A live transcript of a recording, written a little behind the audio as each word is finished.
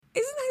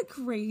it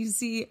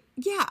crazy?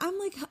 Yeah, I'm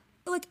like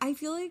I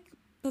feel like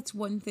that's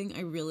one thing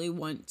I really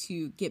want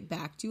to get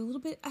back to a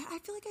little bit. I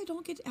feel like I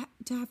don't get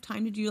to have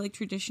time to do like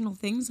traditional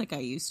things like I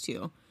used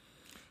to.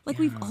 Like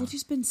we've all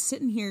just been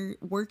sitting here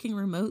working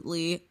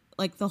remotely,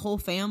 like the whole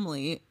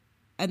family,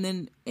 and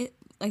then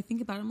I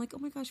think about it, I'm like, oh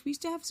my gosh, we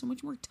used to have so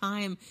much more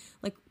time,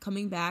 like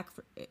coming back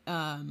for,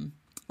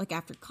 like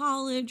after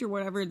college or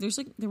whatever.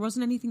 There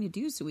wasn't anything to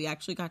do, so we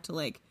actually got to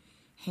like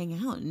hang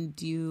out and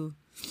do.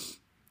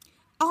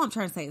 All I'm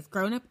trying to say is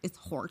growing up is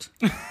hard.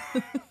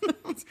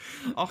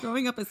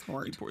 Growing up is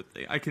hard. You poor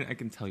thing. I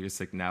can tell you're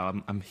sick now.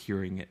 I'm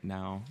hearing it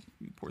now.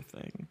 You poor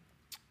thing.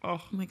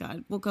 Oh my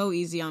God. We'll go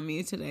easy on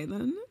me today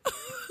then.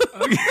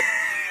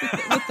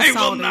 I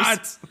will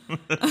not.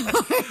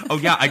 Oh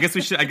yeah, I guess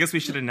we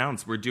should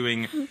announce we're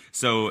doing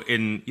so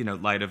in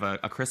light of a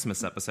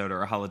Christmas episode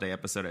or a holiday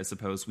episode, I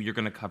suppose. We are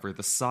going to cover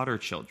the Sodder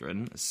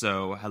children.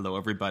 So hello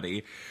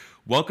everybody,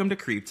 welcome to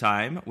Creep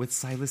Time with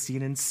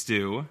Silasine and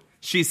Stu.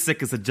 She's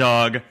sick as a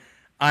dog.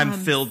 I'm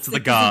filled to the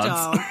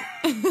gods.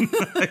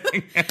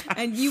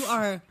 And you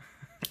are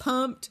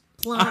pumped,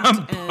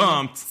 plumped,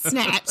 and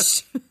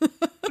snatched.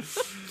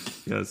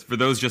 Yes, for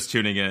those just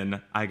tuning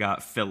in, I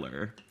got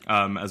filler,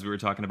 as we were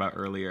talking about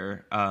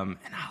earlier, and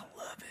I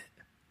love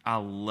it. I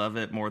love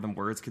it more than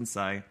words can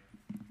say.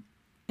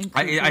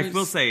 I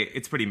will say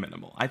it's pretty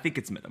minimal. I think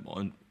it's minimal,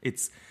 and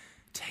it's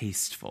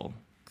tasteful.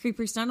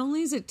 Creepers, not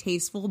only is it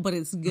tasteful, but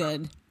it's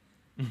good.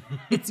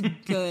 It's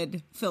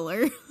good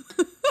filler.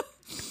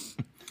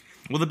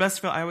 Well, the best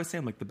filler, I always say,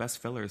 the best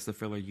filler is the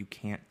filler you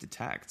can't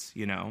detect,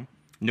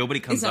 Nobody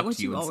comes up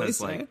to you and says,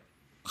 like,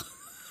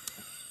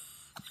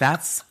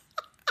 that's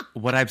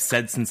what I've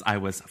said since I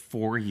was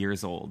 4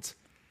 years old.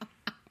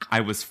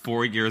 I was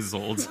 4 years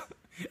old.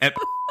 I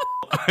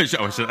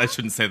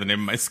shouldn't say the name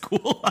of my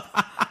school.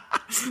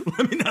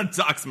 Let me not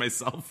dox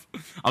myself.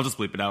 I'll just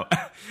bleep it out.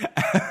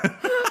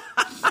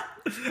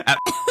 At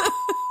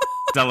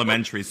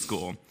elementary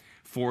school,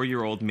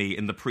 4-year-old me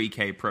in the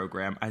pre-K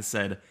program, I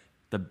said,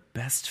 the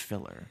best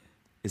filler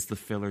is the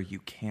filler you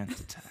can't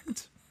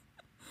detect.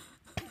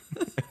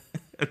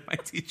 And my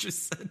teacher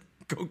said,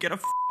 go get a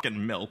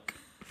fucking milk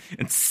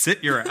and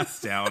sit your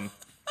ass down.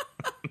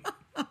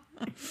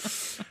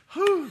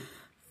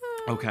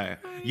 Okay.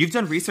 You've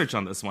done research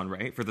on this one,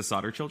 right? For the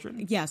Sodder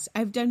children? Yes,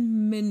 I've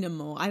done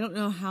minimal. I don't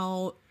know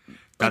how.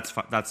 That's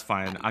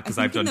fine, because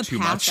I've done too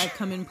much. I've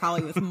come in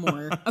probably with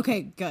more.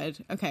 Okay,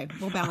 good. Okay,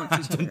 we'll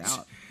balance each other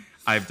out.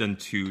 I've done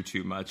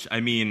too much.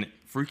 I mean,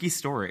 freaky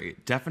story.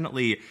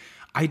 Definitely.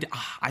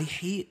 I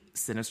hate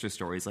sinister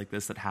stories like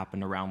this that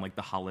happen around like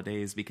the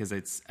holidays because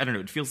I don't know,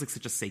 it feels like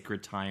such a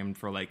sacred time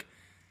for like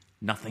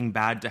nothing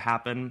bad to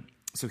happen.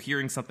 So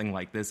hearing something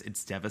like this,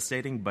 it's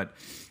devastating, but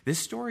this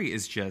story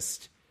is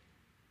just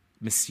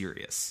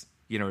mysterious.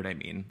 You know what I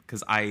mean?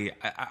 Because I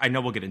know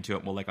we'll get into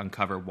it. We'll like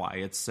uncover why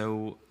it's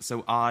so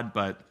odd,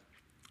 but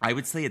I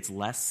would say it's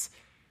less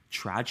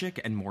tragic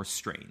and more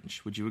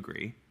strange. Would you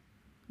agree?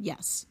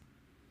 Yes.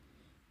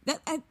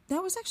 That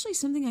was actually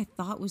something I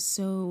thought was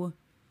so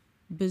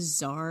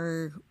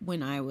bizarre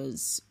when I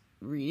was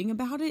reading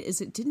about it, is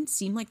it didn't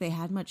seem like they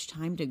had much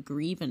time to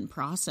grieve and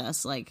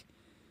process like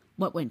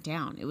what went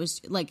down. It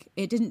was like,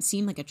 it didn't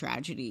seem like a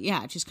tragedy.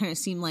 Yeah, it just kind of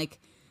seemed like,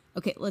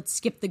 okay, let's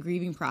skip the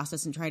grieving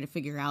process and try to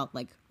figure out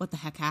like what the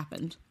heck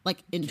happened,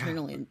 like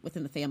internally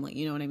within the family.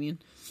 You know what I mean?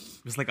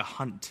 It was like a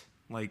hunt,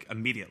 like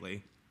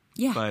immediately.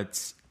 Yeah.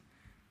 But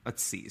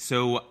let's see.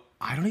 So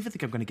I don't even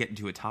think I'm going to get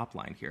into a top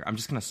line here. I'm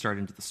just going to start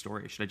into the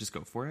story. Should I just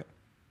go for it?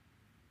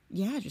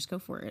 Yeah, just go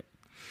for it.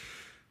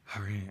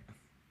 All right.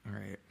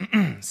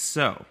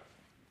 So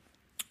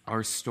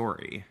our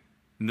story.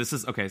 And this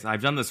is, okay, so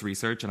I've done this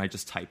research and I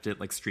just typed it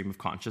like stream of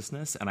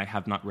consciousness and I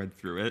have not read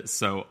through it.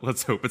 So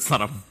let's hope it's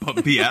not a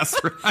bumpy ass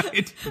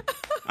ride.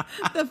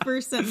 The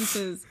first sentence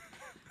is,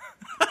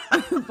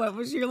 what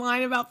was your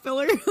line about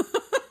filler?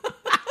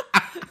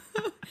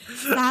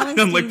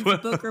 Silastine's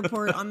book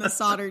report on the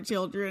Sodder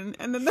children.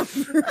 And then the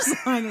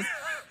first line is,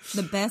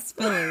 the best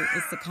filler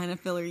is the kind of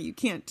filler you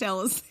can't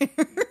tell is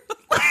there.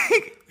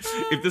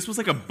 If this was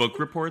like a book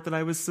report that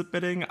I was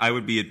submitting, I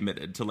would be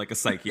admitted to like a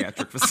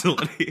psychiatric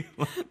facility.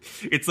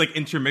 It's like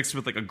intermixed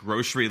with like a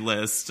grocery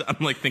list. I'm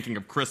like thinking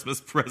of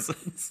Christmas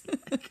presents.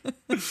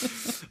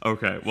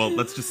 Okay, well,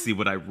 let's just see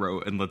what I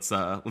wrote and let's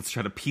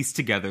try to piece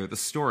together the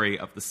story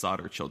of the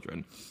Sodder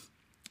children.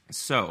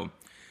 So,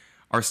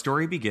 our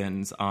story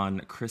begins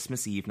on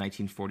Christmas Eve,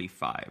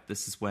 1945.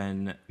 This is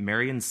when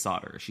Marion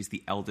Sodder, she's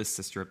the eldest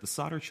sister of the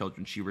Sodder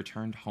children, she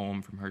returned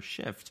home from her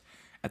shift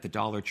at the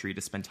Dollar Tree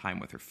to spend time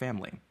with her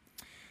family.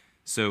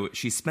 So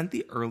she spent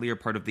the earlier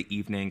part of the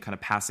evening kind of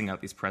passing out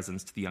these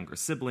presents to the younger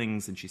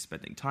siblings, and she's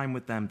spending time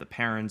with them, the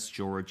parents,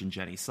 George and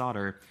Jenny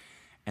Sodder.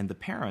 And the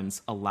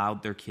parents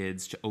allowed their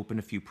kids to open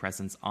a few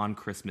presents on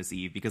Christmas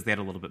Eve because they had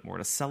a little bit more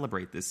to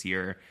celebrate this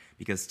year.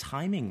 Because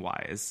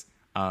timing-wise,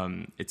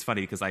 it's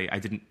funny because I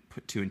didn't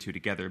put two and two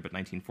together, but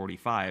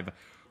 1945,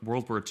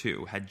 World War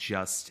II had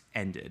just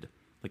ended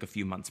like a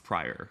few months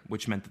prior,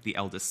 which meant that the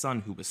eldest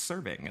son, who was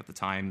serving at the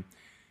time,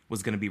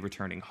 was going to be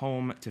returning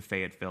home to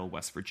Fayetteville,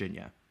 West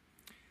Virginia.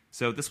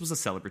 So this was a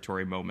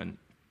celebratory moment.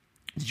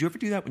 Did you ever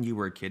do that when you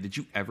were a kid? Did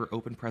you ever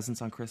open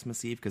presents on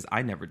Christmas Eve? Because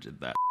I never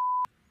did that.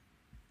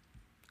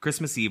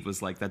 Christmas Eve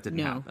was like, that didn't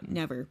happen.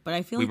 No, never. But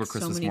I feel We like were so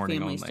Christmas many morning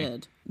families only.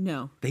 did.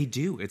 No. They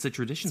do. It's a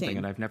tradition Same. thing,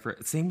 and I've never...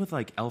 Same with,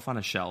 like, Elf on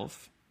a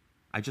Shelf.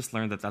 I just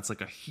learned that that's,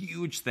 like, a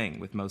huge thing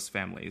with most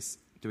families,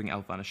 doing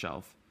Elf on a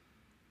Shelf.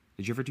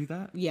 Did you ever do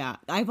that? Yeah.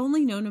 I've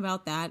only known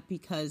about that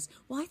because,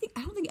 well,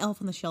 I don't think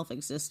Elf on the Shelf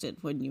existed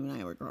when you and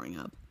I were growing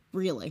up.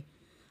 Really.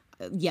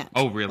 Yet.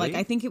 Oh, really? Like,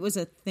 I think it was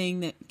a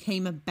thing that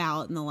came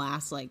about in the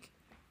last, like,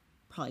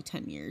 probably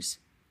 10 years.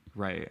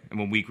 Right. And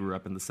when we grew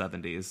up in the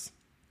 70s,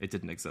 it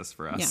didn't exist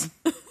for us.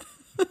 Yeah.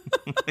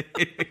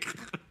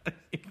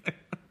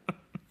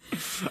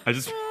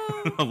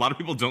 A lot of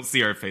people don't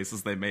see our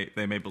faces. They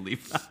may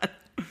believe that.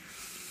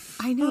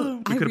 I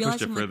know. We I could have realize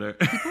pushed it I'm further.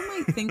 like, people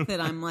might think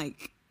that I'm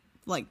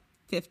like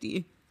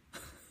 50.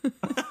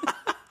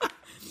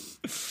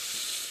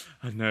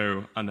 I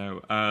know.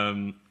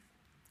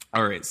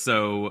 All right,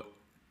 so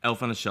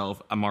Elf on a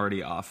Shelf, I'm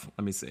already off.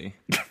 Let me see.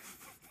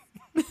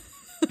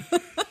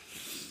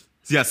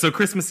 Yeah, so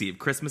Christmas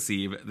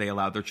Eve, they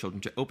allowed their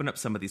children to open up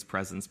some of these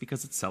presents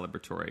because it's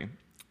celebratory.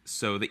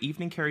 So the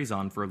evening carries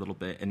on for a little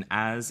bit, and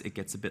as it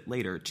gets a bit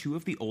later, two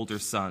of the older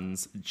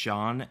sons,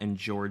 John and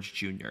George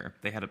Jr.,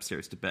 they head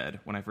upstairs to bed.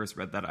 When I first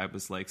read that, I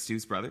was like,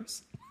 Stu's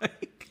brothers?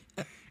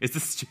 Is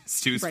this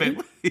Stu's Right?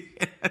 family?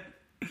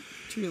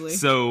 Truly.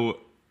 So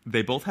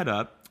they both head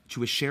up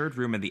to a shared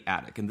room in the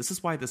attic. And this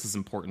is why this is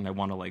important. I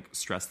want to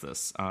stress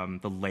this,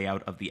 the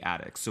layout of the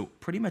attic. So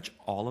pretty much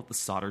all of the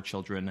Sodder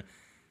children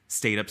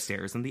stayed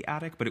upstairs in the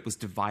attic, but it was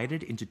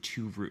divided into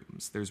two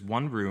rooms. There's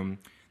one room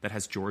that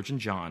has George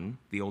and John,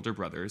 the older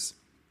brothers,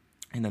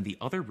 and then the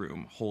other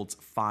room holds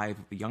 5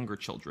 of the younger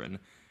children,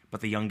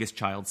 but the youngest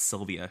child,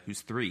 Sylvia, who's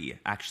 3,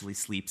 actually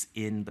sleeps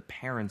in the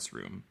parents'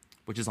 room,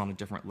 which is on a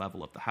different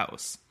level of the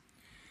house.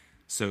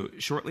 So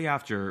shortly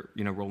after,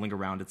 rolling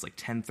around, it's like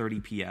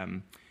 10:30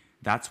 p.m.,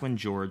 that's when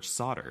George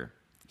Sodder,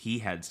 he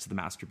heads to the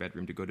master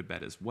bedroom to go to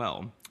bed as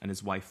well, and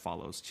his wife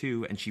follows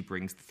too, and she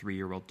brings the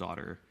 3-year-old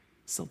daughter,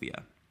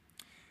 Sylvia.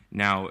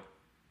 Now,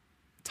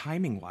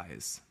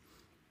 timing-wise,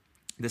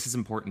 this is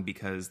important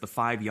because the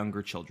 5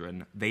 younger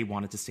children, they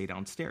wanted to stay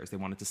downstairs. They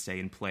wanted to stay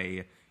and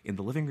play in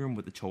the living room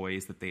with the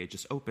toys that they had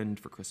just opened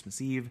for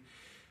Christmas Eve.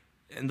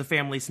 And the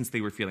family, since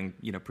they were feeling,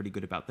 pretty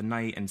good about the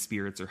night and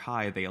spirits are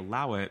high, they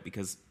allow it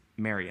because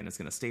Marion is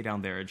going to stay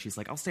down there. And she's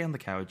like, I'll stay on the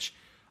couch.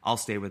 I'll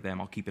stay with them.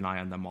 I'll keep an eye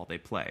on them while they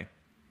play.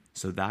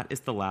 So that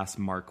is the last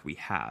mark we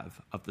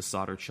have of the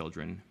Sodder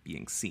children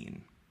being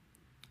seen.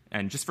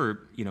 And just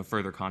for,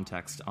 further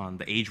context on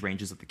the age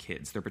ranges of the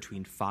kids, they're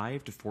between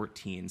 5 to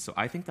 14. So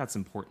I think that's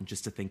important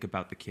just to think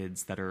about the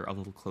kids that are a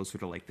little closer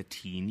to the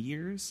teen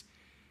years.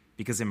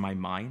 Because in my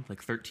mind,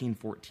 13,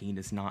 14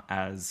 is not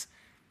as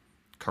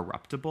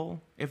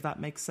corruptible, if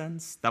that makes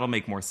sense. That'll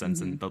make more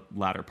sense in the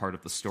latter part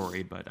of the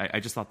story. But I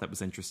just thought that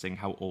was interesting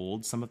how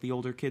old some of the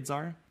older kids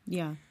are.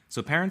 Yeah.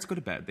 So parents go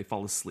to bed, they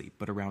fall asleep.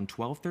 But around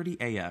 12:30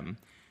 a.m.,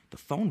 the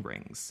phone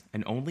rings.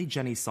 And only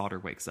Jenny Sodder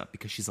wakes up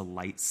because she's a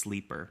light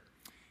sleeper.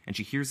 And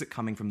she hears it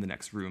coming from the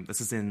next room. This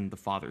is in the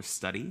father's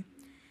study.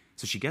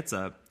 So she gets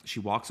up, she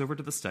walks over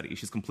to the study.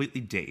 She's completely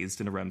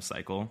dazed in a REM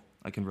cycle.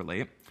 I can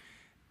relate.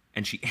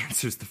 And she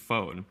answers the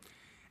phone.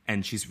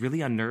 And she's really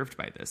unnerved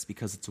by this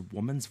because it's a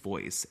woman's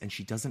voice and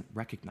she doesn't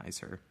recognize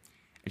her.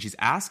 And she's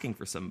asking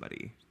for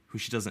somebody who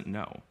she doesn't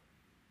know.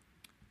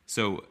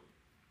 So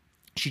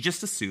she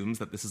just assumes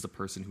that this is a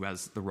person who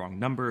has the wrong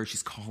number.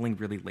 She's calling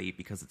really late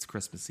because it's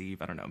Christmas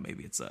Eve. I don't know,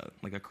 maybe it's a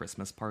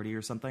Christmas party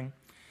or something.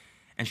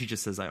 And she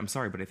just says, I'm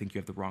sorry, but I think you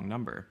have the wrong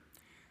number.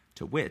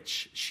 To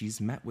which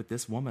she's met with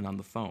this woman on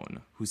the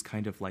phone who's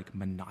kind of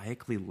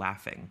maniacally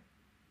laughing.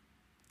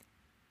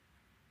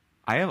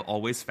 I have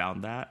always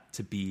found that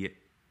to be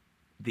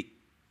the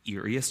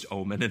eeriest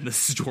omen in this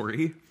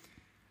story.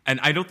 And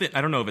I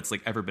don't know if it's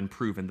ever been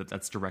proven that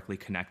that's directly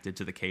connected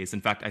to the case. In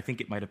fact, I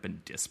think it might have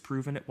been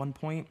disproven at one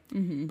point.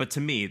 Mm-hmm. But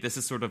to me, this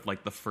is sort of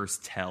the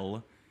first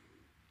tell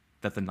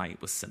that the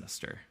night was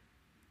sinister.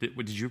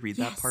 Did you read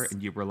that part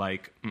and you were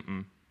like,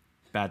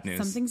 bad news.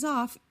 Something's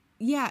off.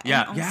 Yeah.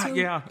 Yeah. And also,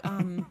 Yeah.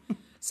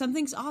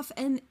 something's off.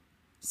 And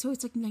so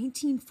it's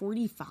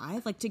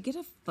 1945. To get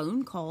a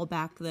phone call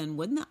back then,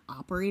 wouldn't the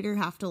operator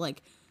have to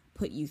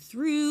put you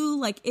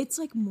through? It's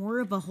more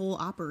of a whole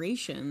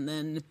operation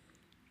than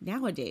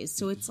nowadays.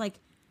 So it's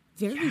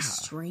very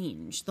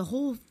strange. The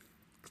whole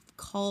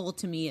call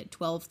to me at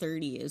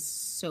 12:30 is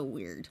so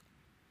weird.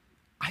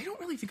 I don't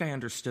really think I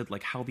understood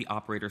how the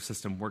operator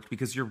system worked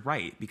because you're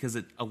right. Because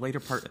a latter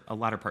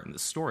part in the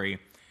story,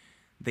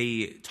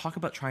 they talk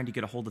about trying to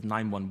get a hold of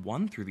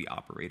 911 through the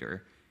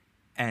operator,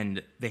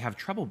 and they have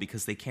trouble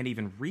because they can't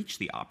even reach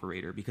the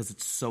operator because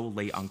it's so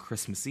late on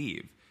Christmas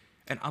Eve.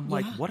 And I'm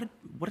like, what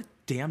a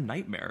damn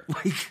nightmare.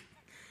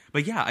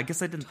 But yeah, I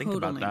guess I didn't think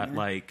about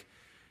nightmare. that.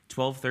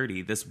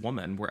 12:30, this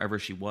woman, wherever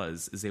she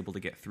was, is able to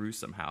get through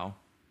somehow.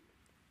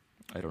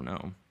 I don't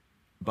know.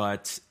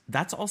 But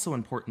that's also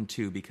important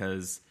too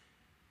because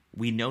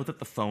we know that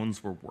the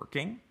phones were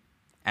working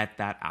at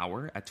that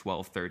hour at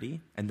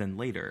 12:30, and then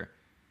later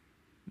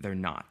They're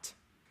not.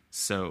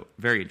 So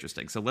very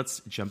interesting. So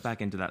let's jump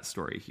back into that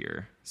story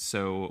here.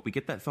 So we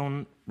get that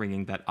phone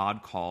ringing, that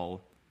odd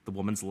call. The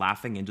woman's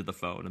laughing into the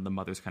phone, and the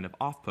mother's kind of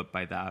off put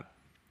by that.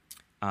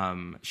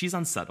 She's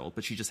unsettled,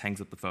 but she just hangs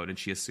up the phone and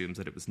she assumes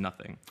that it was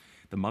nothing.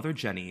 The mother,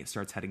 Jenny,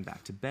 starts heading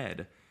back to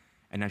bed.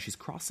 And as she's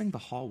crossing the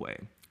hallway,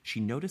 she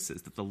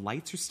notices that the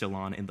lights are still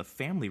on in the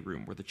family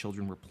room where the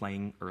children were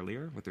playing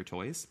earlier with their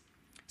toys.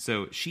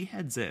 So she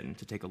heads in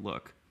to take a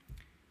look.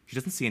 She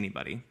doesn't see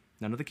anybody.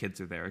 None of the kids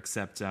are there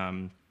except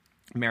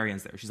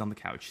Marianne's there. She's on the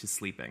couch. She's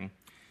sleeping.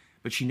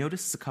 But she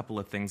notices a couple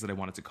of things that I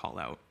wanted to call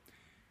out.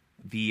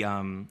 The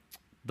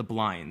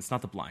blinds,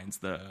 not the blinds,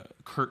 the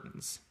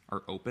curtains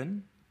are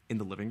open in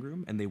the living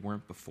room, and they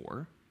weren't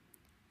before.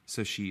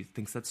 So she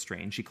thinks that's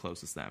strange. She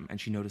closes them, and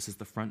she notices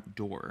the front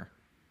door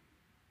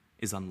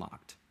is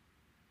unlocked.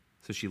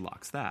 So she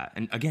locks that.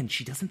 And again,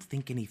 she doesn't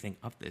think anything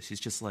of this. She's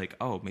just like,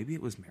 oh, maybe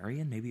it was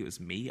Marianne. Maybe it was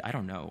me. I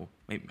don't know.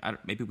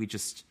 Maybe we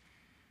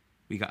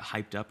got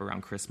hyped up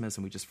around Christmas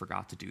and we just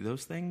forgot to do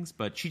those things.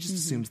 But she just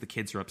assumes the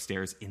kids are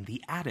upstairs in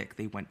the attic.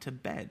 They went to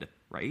bed,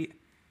 right?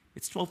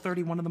 It's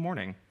 12:31 in the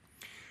morning.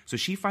 So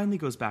she finally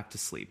goes back to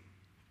sleep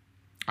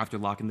after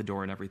locking the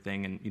door and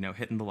everything and,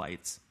 hitting the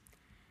lights.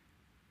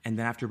 And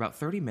then after about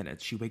 30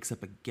 minutes, she wakes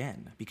up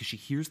again because she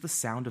hears the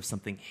sound of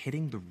something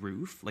hitting the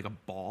roof like a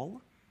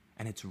ball,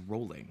 and it's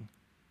rolling.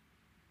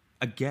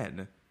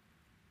 Again,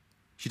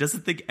 she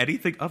doesn't think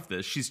anything of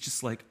this. She's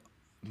just like,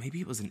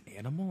 maybe it was an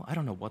animal? I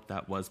don't know what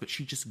that was, but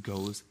she just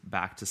goes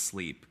back to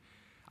sleep.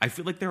 I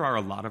feel like there are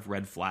a lot of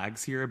red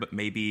flags here, but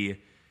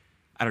maybe,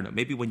 I don't know,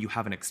 maybe when you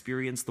haven't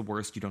experienced the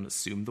worst, you don't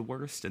assume the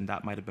worst, and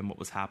that might have been what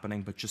was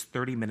happening. But just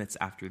 30 minutes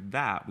after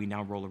that, we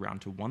now roll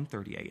around to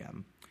 1:30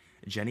 a.m.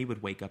 Jenny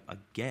would wake up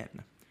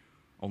again,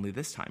 only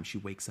this time she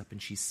wakes up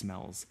and she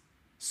smells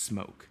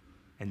smoke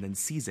and then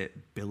sees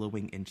it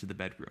billowing into the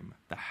bedroom.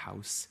 The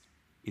house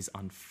is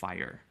on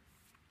fire.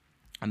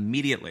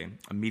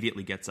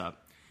 Immediately gets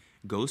up,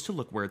 goes to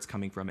look where it's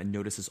coming from, and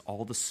notices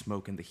all the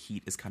smoke and the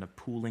heat is kind of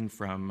pooling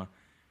from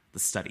the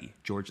study,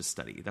 George's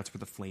study. That's where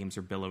the flames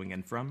are billowing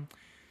in from.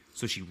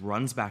 So she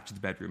runs back to the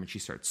bedroom and she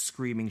starts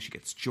screaming. She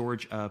gets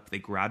George up. They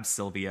grab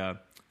Sylvia.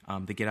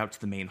 They get out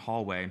to the main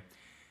hallway.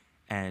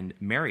 And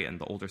Marian,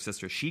 the older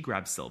sister, she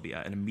grabs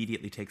Sylvia and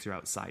immediately takes her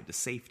outside to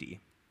safety.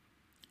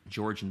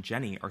 George and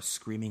Jenny are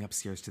screaming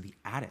upstairs to the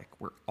attic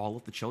where all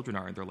of the children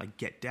are. And they're like,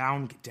 get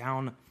down, get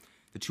down.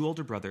 The two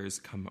older brothers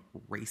come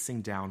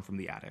racing down from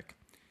the attic.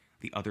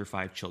 The other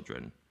 5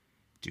 children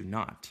do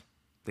not.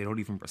 They don't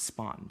even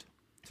respond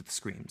to the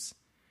screams.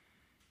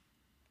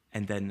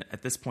 And then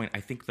at this point,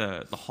 I think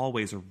the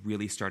hallways are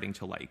really starting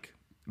to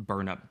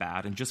burn up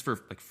bad. And just for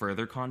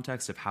further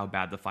context of how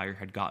bad the fire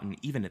had gotten,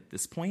 even at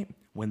this point,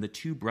 when the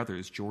 2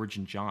 brothers, George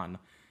and John,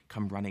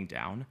 come running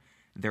down,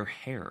 their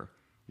hair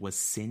was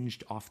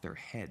singed off their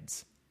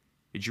heads.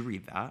 Did you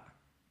read that?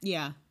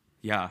 Yeah.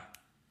 Yeah.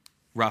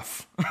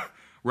 Rough.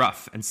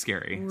 Rough and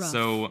scary. Rough.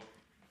 So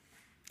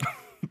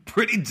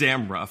pretty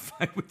damn rough,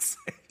 I would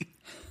say.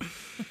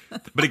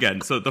 But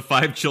again, so the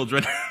 5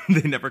 children,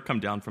 they never come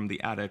down from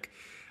the attic.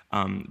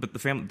 But the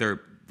family,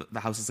 the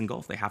house is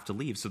engulfed. They have to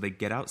leave. So they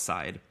get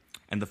outside,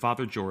 and the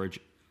father, George,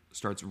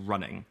 starts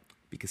running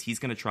because he's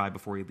going to try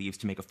before he leaves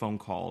to make a phone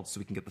call so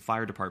we can get the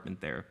fire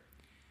department there.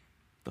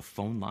 The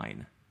phone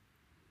line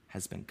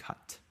has been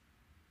cut.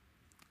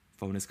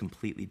 Phone is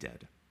completely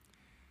dead.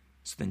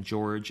 So then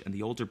George and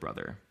the older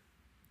brother,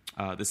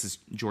 this is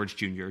George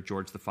Jr.,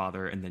 George the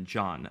father, and then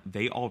John,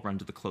 they all run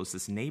to the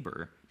closest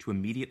neighbor to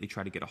immediately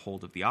try to get a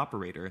hold of the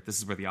operator. This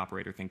is where the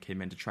operator thing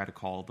came in, to try to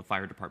call the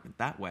fire department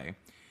that way.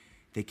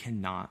 They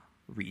cannot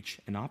reach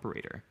an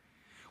operator,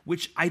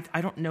 which I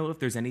don't know if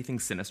there's anything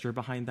sinister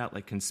behind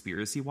that,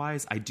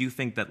 conspiracy-wise. I do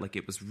think that,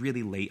 it was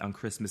really late on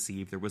Christmas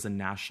Eve. There was a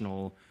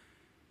national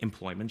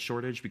employment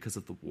shortage because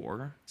of the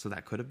war, so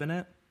that could have been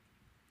it.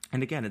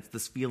 And again, it's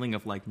this feeling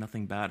of,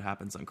 nothing bad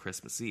happens on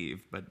Christmas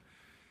Eve, but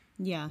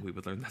yeah, we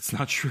would learn that's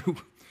not true.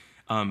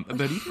 But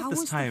even how at this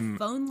was time, the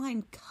phone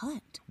line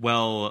cut?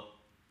 Well,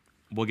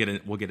 we'll get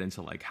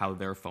into how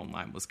their phone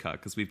line was cut,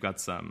 because we've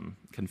got some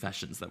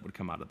confessions that would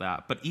come out of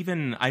that. But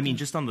even,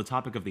 just on the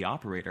topic of the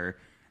operator,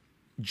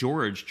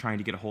 George trying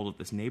to get a hold of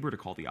this neighbor to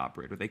call the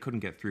operator, they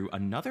couldn't get through.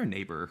 Another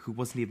neighbor who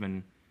wasn't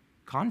even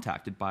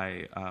contacted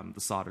by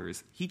the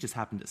Sodders, he just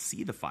happened to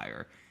see the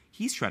fire.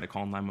 He's trying to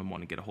call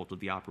 911 and get a hold of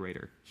the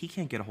operator. He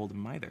can't get a hold of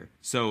him either.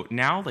 So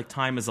now,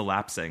 time is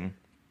elapsing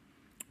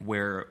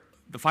where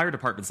the fire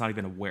department's not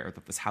even aware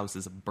that this house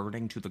is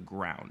burning to the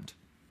ground.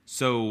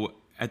 So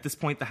at this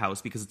point, the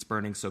house, because it's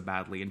burning so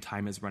badly and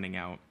time is running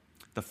out,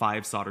 the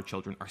 5 Sodder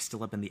children are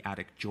still up in the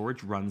attic.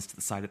 George runs to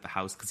the side of the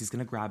house because he's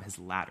going to grab his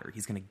ladder.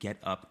 He's going to get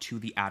up to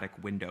the attic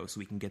window so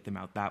he can get them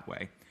out that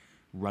way.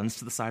 Runs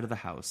to the side of the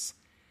house.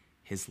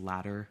 His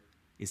ladder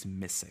is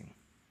missing.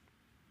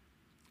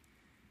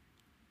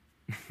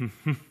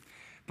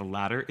 The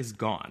ladder is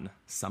gone.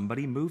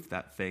 Somebody moved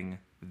that thing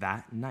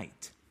that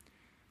night.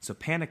 So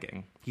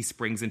panicking, he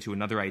springs into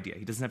another idea.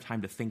 He doesn't have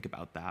time to think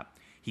about that.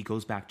 He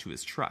goes back to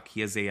his truck.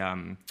 He has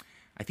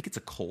I I think it's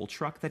a coal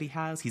truck that he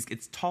has.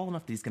 It's tall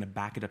enough that he's going to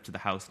back it up to the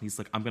house. And he's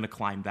like, I'm going to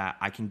climb that.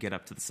 I can get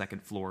up to the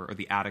second floor or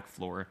the attic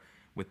floor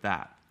with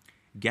that.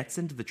 Gets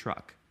into the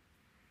truck.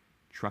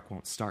 Truck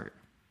won't start.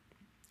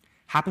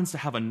 Happens to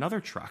have another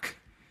truck.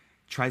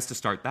 Tries to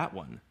start that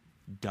one.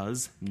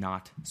 Does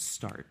not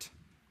start.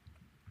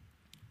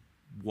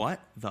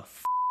 What the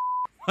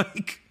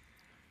like?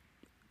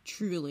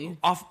 Truly.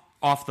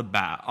 Off the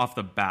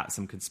bat,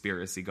 some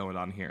conspiracy going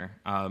on here.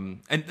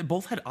 And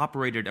both had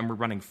operated and were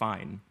running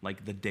fine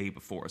like the day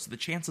before. So the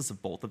chances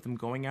of both of them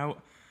going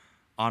out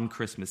on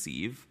Christmas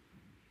Eve,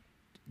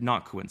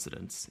 not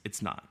coincidence.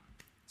 It's not.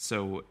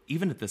 So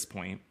even at this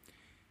point,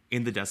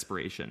 in the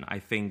desperation, I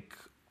think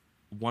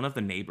one of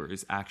the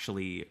neighbors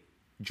actually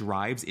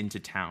drives into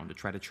town to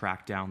try to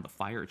track down the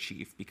fire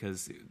chief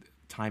because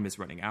time is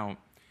running out.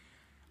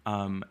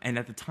 And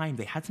at the time,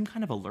 they had some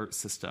kind of alert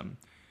system,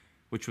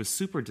 which was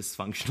super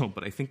dysfunctional,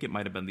 but I think it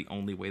might have been the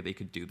only way they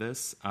could do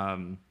this.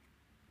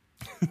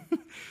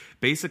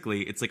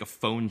 Basically, it's like a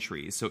phone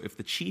tree. So if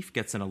the chief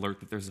gets an alert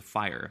that there's a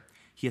fire,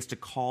 he has to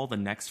call the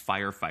next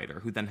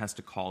firefighter, who then has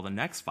to call the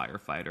next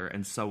firefighter,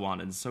 and so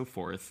on and so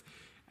forth.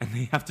 And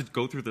they have to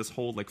go through this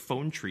whole like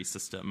phone tree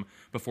system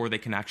before they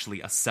can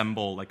actually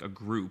assemble like a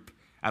group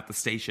at the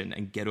station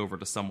and get over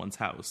to someone's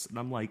house. And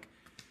I'm like,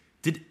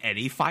 did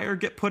any fire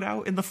get put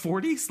out in the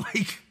 40s?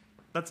 Like,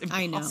 that's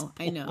impossible.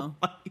 I know.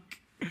 Like,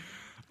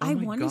 I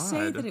want to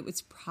say that it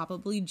was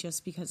probably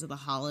just because of the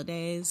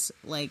holidays.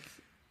 Like,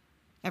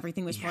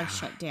 everything was probably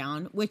shut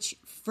down, which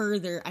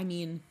further, I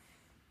mean,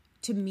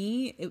 to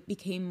me, it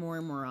became more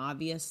and more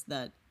obvious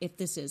that if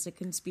this is a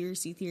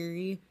conspiracy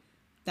theory,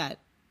 that,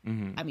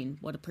 I mean,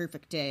 what a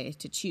perfect day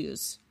to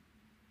choose.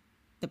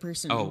 The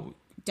person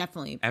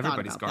definitely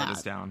everybody's thought about guard that.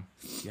 is down.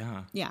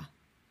 Yeah. Yeah.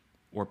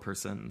 Or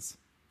persons.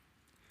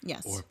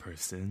 Yes. Or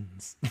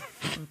persons.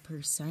 Or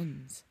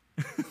persons.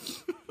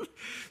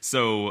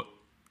 So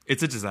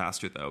it's a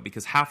disaster, though,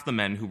 because half the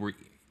men who were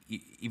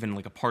even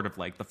like a part of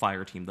like the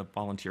fire team, the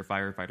volunteer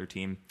firefighter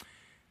team,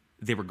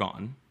 they were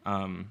gone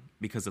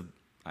because of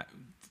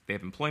they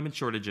have employment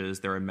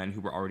shortages. There are men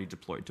who were already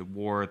deployed to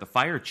war. The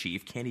fire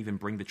chief can't even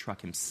bring the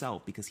truck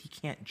himself because he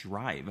can't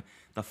drive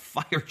the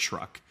fire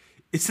truck.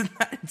 Isn't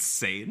that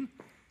insane?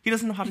 He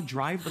doesn't know how to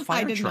drive the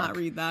fire truck. I did not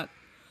read that.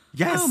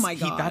 Yes. Oh my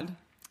God.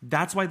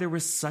 That's why there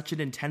was such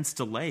an intense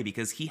delay,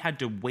 because he had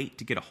to wait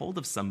to get a hold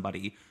of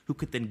somebody who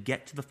could then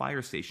get to the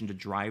fire station to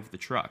drive the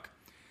truck.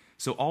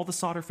 So all the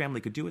Sodder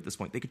family could do at this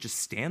point, they could just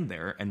stand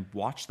there and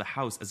watch the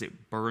house as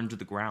it burned to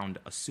the ground,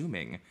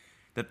 assuming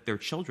that their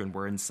children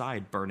were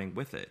inside burning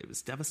with it. It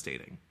was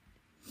devastating.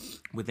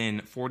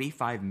 Within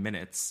 45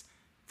 minutes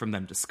from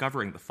them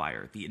discovering the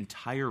fire, the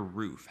entire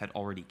roof had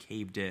already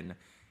caved in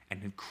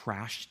and had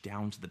crashed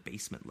down to the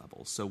basement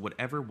level. So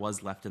whatever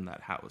was left in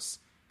that house,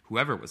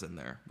 whoever was in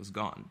there, was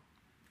gone.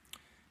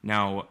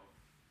 Now,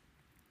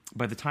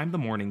 by the time the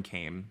morning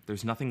came,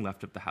 there's nothing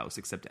left of the house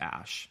except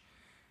ash.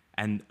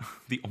 And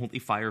the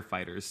only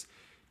firefighters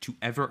to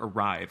ever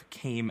arrive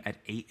came at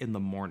 8 in the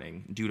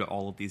morning due to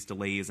all of these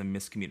delays and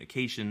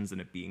miscommunications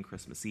and it being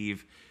Christmas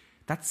Eve.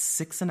 That's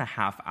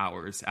 6.5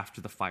 hours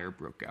after the fire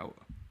broke out.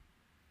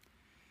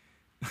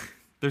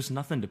 There's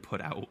nothing to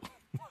put out.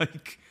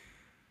 Like,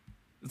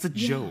 it's a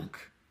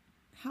joke.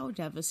 How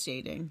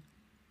devastating.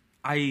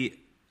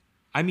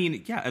 I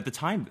mean, yeah, at the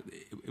time,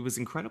 it was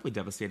incredibly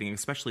devastating,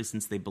 especially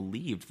since they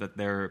believed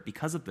that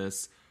because of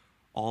this,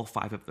 all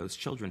 5 of those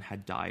children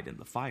had died in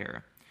the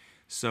fire.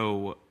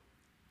 So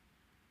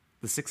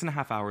the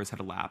 6.5 hours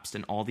had elapsed,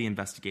 and all the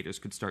investigators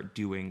could start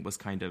doing was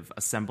kind of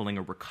assembling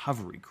a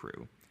recovery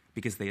crew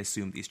because they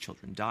assumed these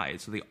children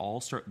died. So they all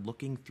start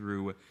looking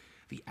through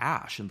the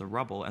ash and the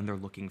rubble, and they're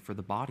looking for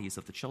the bodies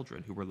of the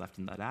children who were left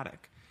in that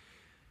attic.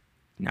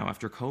 Now,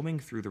 after combing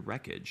through the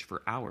wreckage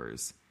for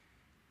hours,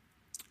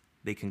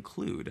 they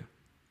conclude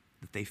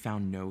that they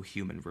found no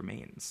human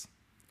remains.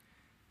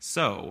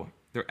 So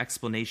their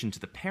explanation to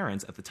the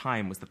parents at the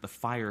time was that the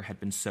fire had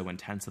been so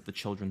intense that the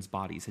children's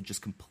bodies had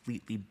just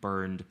completely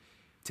burned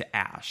to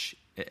ash.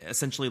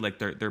 Essentially, like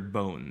their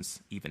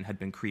bones even had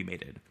been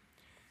cremated.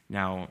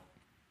 Now,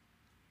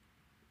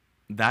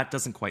 that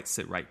doesn't quite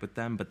sit right with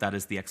them, but that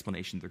is the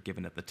explanation they're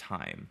given at the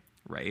time,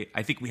 right?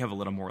 I think we have a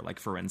little more like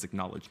forensic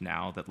knowledge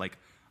now that like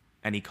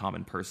any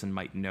common person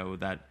might know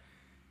that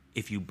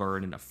if you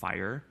burn in a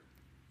fire,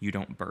 you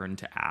don't burn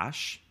to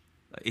ash.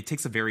 It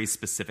takes a very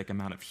specific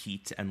amount of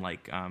heat and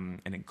like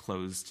an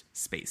enclosed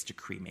space to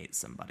cremate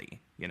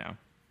somebody, you know?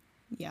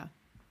 Yeah.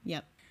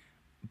 Yep.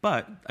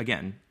 But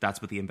again,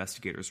 that's what the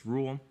investigators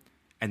rule,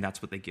 and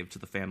that's what they give to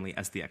the family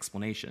as the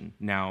explanation.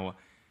 Now,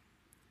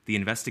 the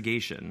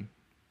investigation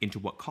into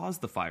what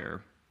caused the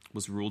fire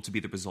was ruled to be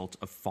the result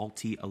of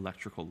faulty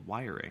electrical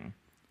wiring,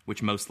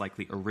 which most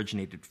likely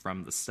originated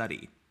from the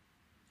study.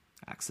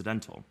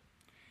 Accidental.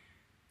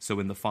 So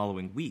in the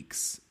following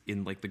weeks,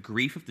 in like the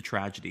grief of the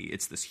tragedy,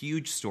 it's this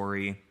huge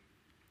story.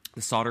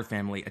 The Sodder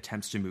family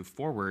attempts to move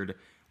forward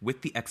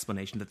with the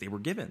explanation that they were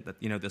given, that,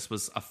 you know, this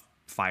was a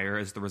fire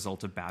as the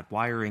result of bad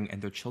wiring and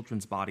their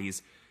children's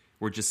bodies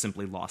were just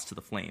simply lost to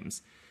the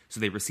flames. So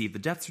they receive the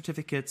death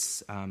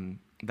certificates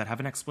that have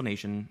an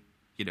explanation,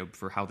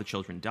 for how the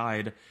children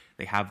died.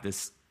 They have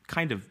this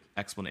kind of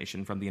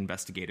explanation from the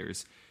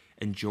investigators.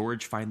 And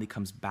George finally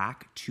comes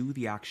back to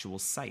the actual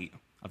site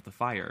of the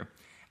fire,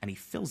 and he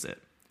fills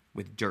it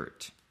with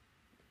dirt.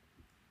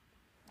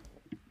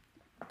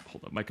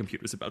 Hold on, my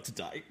computer's about to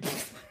die.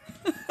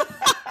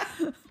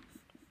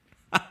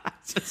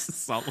 Just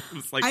solid.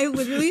 It's like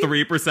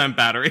 3%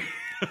 battery.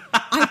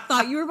 I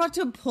thought you were about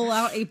to pull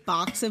out a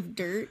box of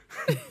dirt,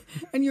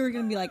 and you were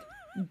going to be like,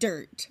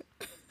 dirt.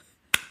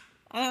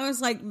 And I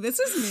was like, this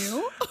is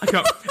new.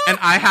 And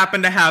I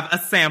happen to have a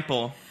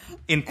sample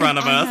in front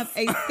of us.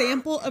 I have a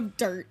sample of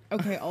dirt.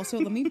 Okay, also,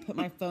 let me put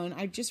my phone.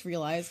 I just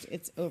realized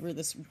it's over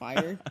this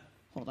wire.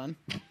 Hold on.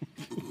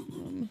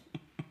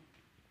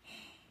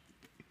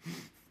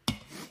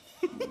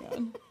 Oh my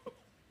God.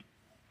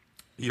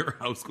 Your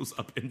house goes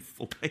up in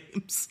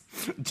flames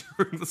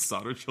during the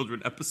Sodder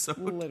Children episode.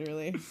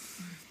 Literally.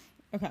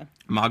 Okay.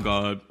 My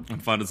God. I'm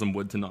finding some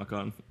wood to knock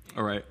on.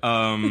 All right.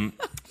 Where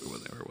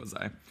was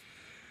I?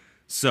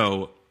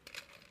 So,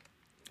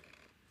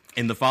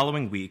 in the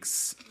following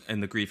weeks,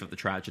 in the grief of the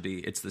tragedy,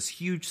 it's this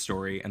huge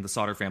story, and the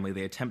Sodder family,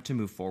 they attempt to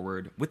move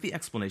forward with the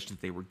explanation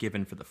that they were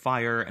given for the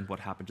fire and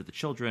what happened to the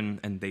children,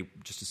 and they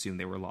just assume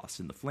they were lost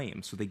in the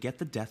flames. So they get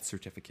the death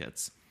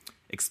certificates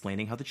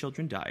explaining how the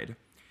children died.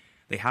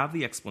 They have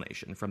the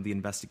explanation from the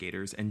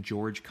investigators, and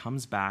George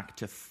comes back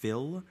to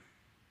fill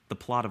the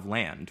plot of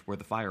land where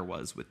the fire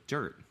was with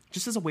dirt,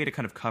 just as a way to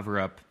kind of cover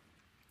up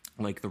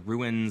like the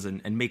ruins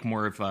and make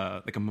more of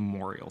a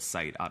memorial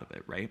site out of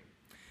it, right?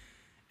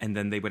 And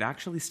then they would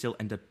actually still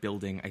end up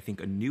building, I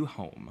think, a new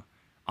home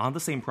on the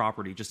same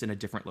property, just in a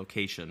different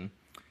location,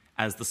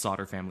 as the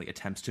Sodder family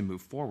attempts to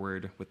move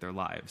forward with their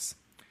lives.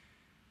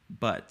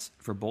 But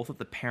for both of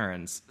the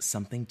parents,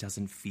 something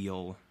doesn't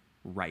feel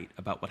right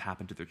about what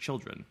happened to their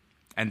children.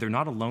 And they're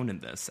not alone in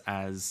this,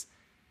 as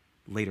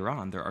later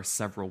on, there are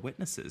several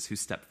witnesses who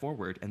step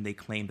forward and they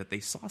claim that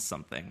they saw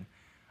something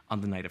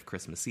on the night of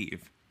Christmas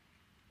Eve.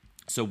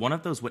 So one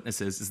of those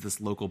witnesses is this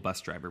local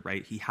bus driver,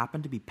 right? He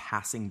happened to be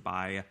passing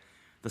by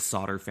the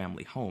Sodder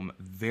family home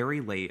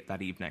very late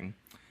that evening,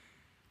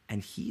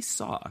 and he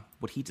saw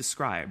what he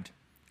described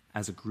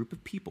as a group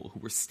of people who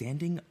were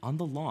standing on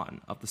the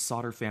lawn of the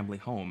Sodder family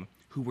home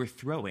who were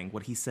throwing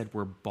what he said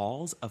were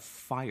balls of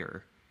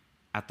fire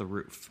at the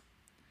roof.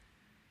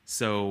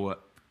 So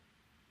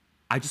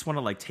I just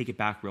want to take it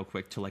back real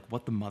quick to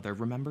what the mother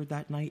remembered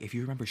that night. If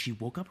you remember, she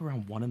woke up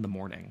around 1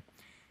 a.m.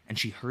 and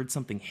she heard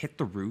something hit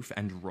the roof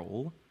and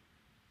roll.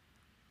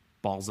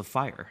 Balls of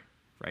fire,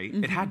 right?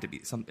 Mm-hmm. It had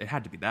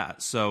to be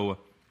that. So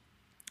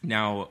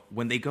now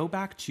when they go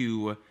back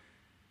to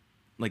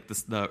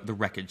the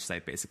wreckage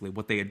site, basically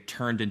what they had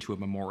turned into a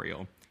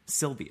memorial,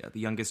 Sylvia,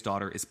 the youngest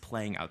daughter, is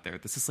playing out there.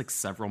 This is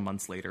several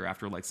months later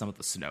after some of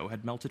the snow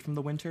had melted from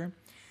the winter,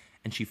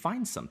 and she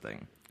finds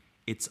something.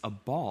 It's a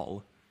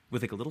ball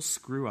with a little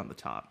screw on the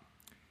top,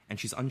 and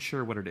she's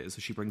unsure what it is, so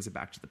she brings it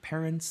back to the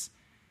parents.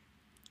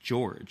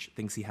 George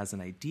thinks he has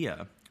an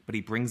idea, but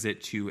he brings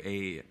it to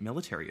a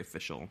military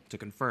official to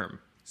confirm.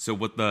 So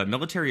what the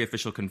military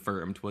official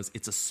confirmed was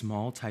it's a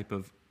small type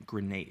of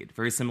grenade,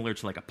 very similar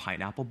to a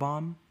pineapple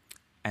bomb,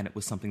 and it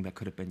was something that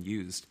could have been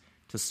used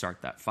to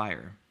start that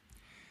fire.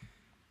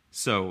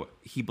 So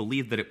he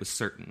believed that it was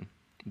certain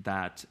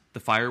that the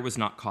fire was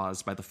not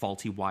caused by the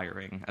faulty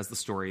wiring, as the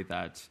story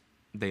that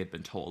they had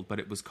been told, but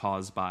it was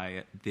caused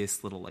by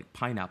this little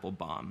pineapple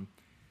bomb,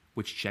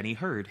 which Jenny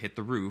heard hit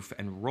the roof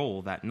and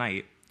roll that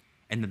night.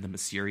 And then the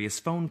mysterious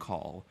phone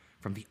call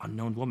from the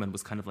unknown woman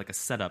was kind of a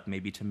setup,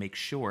 maybe to make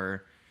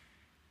sure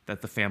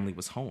that the family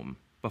was home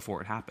before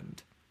it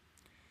happened.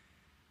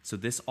 So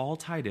this all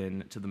tied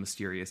in to the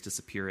mysterious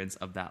disappearance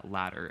of that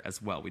ladder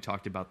as well. We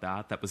talked about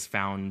that. That was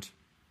found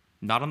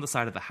not on the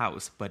side of the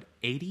house, but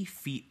 80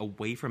 feet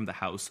away from the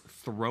house,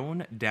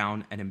 thrown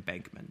down an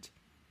embankment.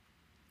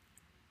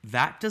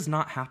 That does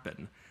not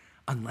happen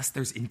unless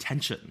there's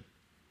intention.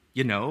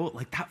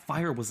 That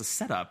fire was a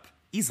setup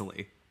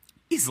easily.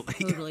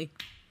 Totally.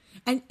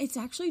 And it's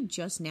actually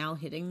just now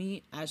hitting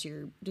me as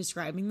you're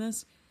describing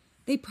this.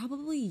 They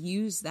probably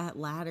use that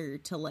ladder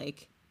to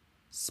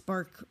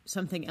spark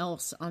something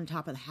else on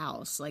top of the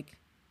house.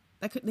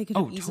 They could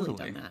have easily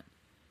done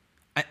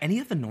that. Any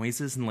of the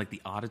noises and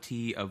the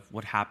oddity of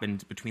what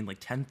happened between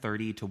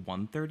 10:30 to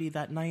 1:30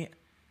 that night,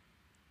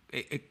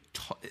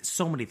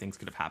 so many things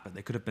could have happened.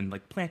 They could have been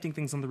planting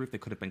things on the roof. They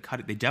could have been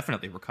cutting. They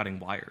definitely were cutting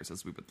wires,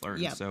 as we would learn.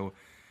 Yep. So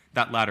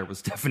that ladder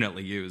was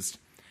definitely used.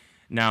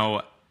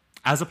 Now,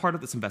 as a part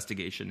of this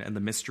investigation and the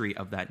mystery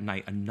of that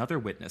night, another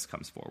witness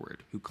comes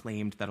forward who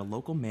claimed that a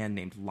local man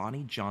named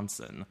Lonnie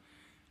Johnson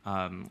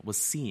was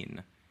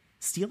seen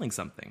stealing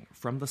something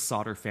from the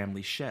Sodder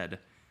family shed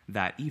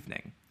that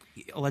evening.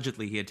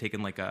 Allegedly, he had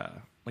taken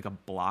a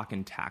block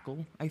and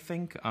tackle, I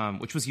think,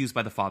 which was used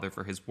by the father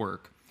for his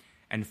work.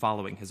 And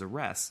following his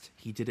arrest,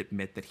 he did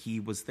admit that he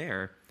was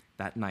there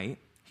that night.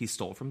 He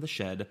stole from the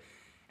shed,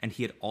 and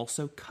he had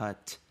also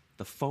cut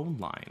the phone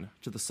line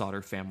to the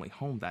Sodder family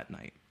home that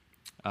night,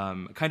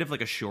 kind of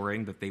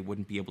assuring that they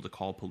wouldn't be able to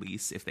call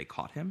police if they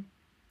caught him.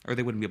 or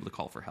they wouldn't be able to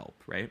call for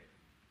help, right?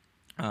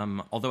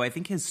 Although I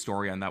think his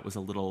story on that was a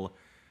little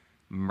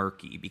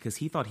murky because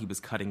he thought he was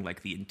cutting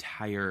like the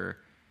entire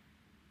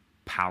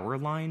power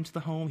line to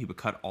the home. He would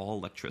cut all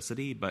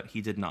electricity, but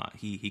he did not.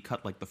 He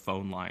cut like the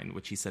phone line,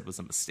 which he said was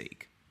a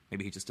mistake.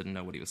 Maybe he just didn't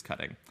know what he was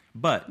cutting.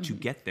 But to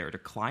get there, to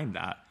climb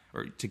that,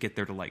 or to get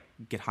there to like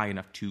get high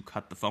enough to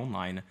cut the phone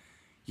line,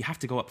 you have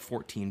to go up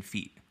 14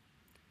 feet.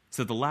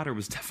 So the ladder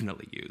was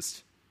definitely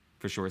used,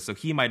 for sure. So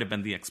he might have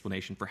been the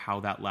explanation for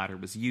how that ladder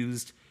was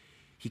used.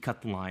 He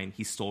cut the line,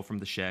 he stole from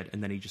the shed,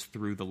 and then he just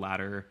threw the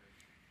ladder.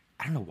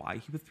 I don't know why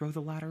he would throw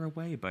the ladder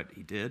away, but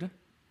he did,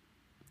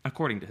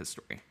 according to his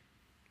story.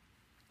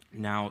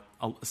 Now,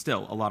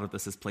 still, a lot of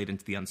this is played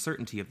into the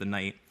uncertainty of the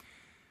night,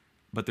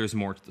 but there's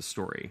more to the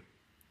story.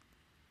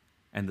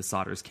 And the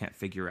Sodders can't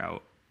figure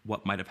out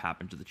what might have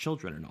happened to the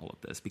children in all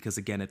of this, because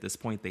again, at this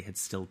point, they had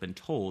still been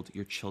told,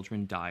 your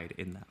children died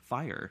in that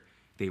fire.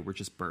 They were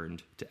just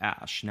burned to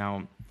ash.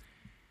 Now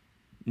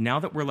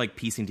that we're like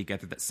piecing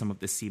together that some of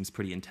this seems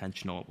pretty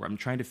intentional, where I'm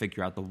trying to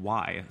figure out the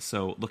why.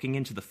 So looking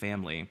into the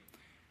family,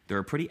 they're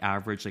a pretty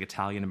average, like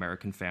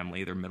Italian-American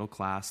family. They're middle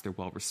class. They're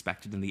well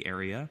respected in the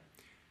area.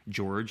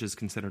 George is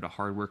considered a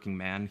hardworking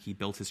man. He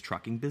built his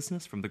trucking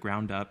business from the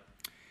ground up.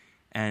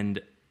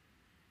 And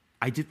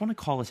I did want to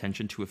call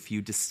attention to a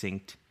few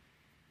distinct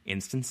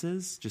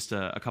instances just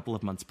a couple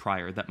of months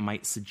prior that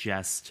might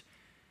suggest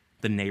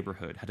the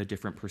neighborhood had a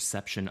different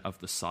perception of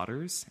the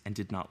Sodders and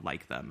did not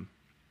like them.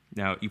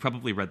 Now, you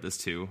probably read this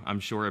too, I'm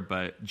sure,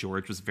 but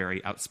George was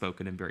very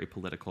outspoken and very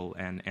political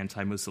and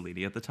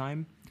anti-Mussolini at the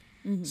time.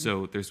 Mm-hmm.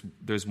 So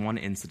there's one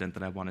incident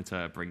that I wanted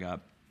to bring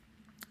up.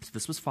 So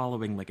this was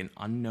following like an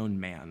unknown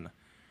man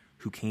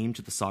who came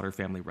to the Sodder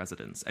family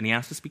residence, and he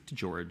asked to speak to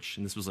George,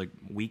 and this was like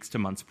weeks to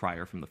months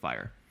prior from the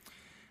fire.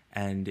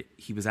 And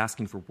he was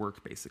asking for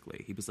work,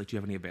 basically. He was like, do you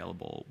have any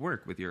available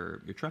work with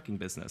your trucking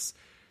business?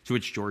 To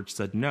which George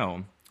said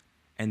no.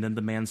 And then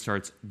the man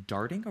starts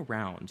darting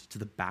around to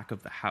the back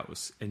of the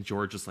house. And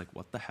George is like,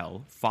 what the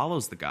hell?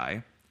 Follows the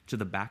guy to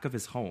the back of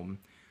his home.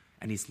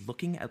 And he's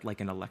looking at like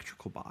an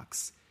electrical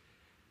box.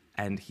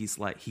 And he's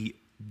like, he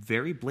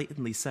very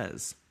blatantly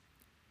says,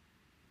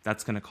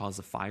 that's going to cause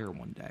a fire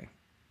one day.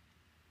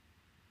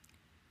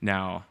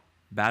 Now,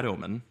 bad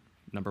omen,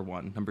 number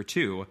one. Number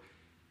two,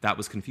 that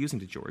was confusing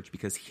to George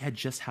because he had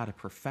just had a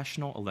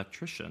professional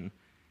electrician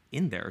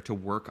in there to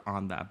work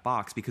on that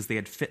box because they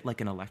had fit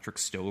like an electric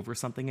stove or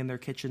something in their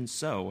kitchen.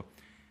 So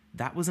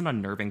that was an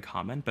unnerving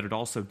comment, but it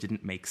also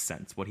didn't make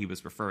sense what he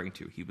was referring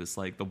to. He was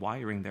like, the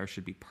wiring there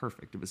should be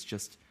perfect. It was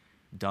just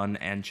done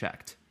and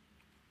checked.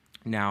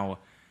 Now,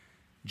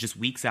 just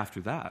weeks after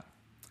that,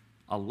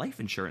 a life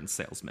insurance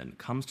salesman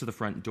comes to the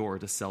front door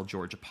to sell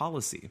George a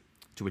policy,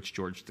 to which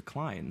George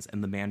declines,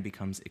 and the man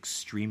becomes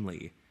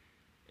extremely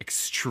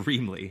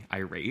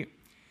irate.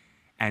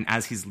 And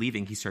as he's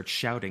leaving, he starts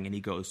shouting, and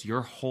he goes,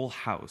 your whole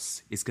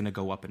house is going to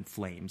go up in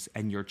flames,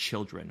 and your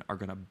children are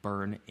going to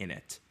burn in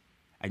it.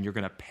 And you're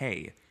going to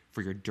pay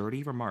for your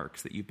dirty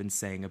remarks that you've been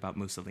saying about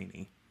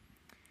Mussolini.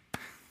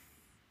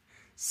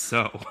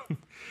 So,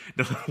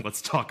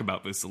 let's talk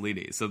about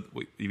Mussolini. So,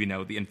 we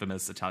know the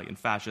infamous Italian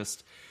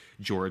fascist.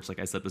 George, like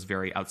I said, was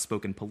very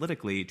outspoken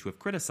politically to have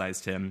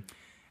criticized him,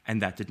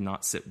 and that did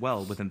not sit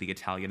well within the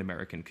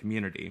Italian-American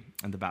community.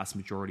 And the vast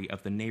majority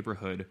of the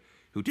neighborhood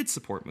who did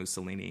support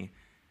Mussolini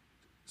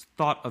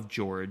thought of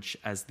George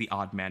as the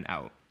odd man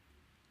out.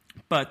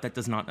 But that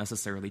does not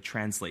necessarily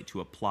translate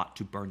to a plot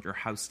to burn your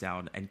house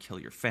down and kill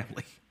your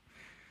family.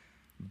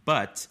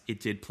 But it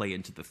did play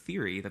into the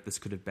theory that this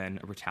could have been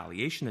a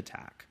retaliation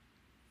attack.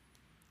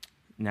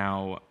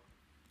 Now,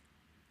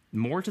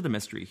 more to the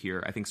mystery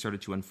here, I think,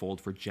 started to unfold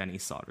for Jenny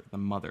Sodder, the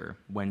mother,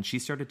 when she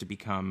started to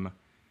become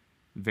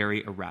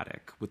very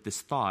erratic with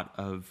this thought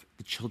of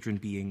the children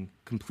being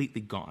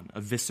completely gone,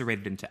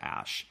 eviscerated into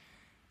ash.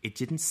 It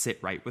didn't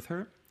sit right with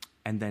her.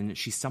 And then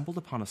she stumbled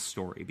upon a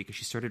story because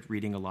she started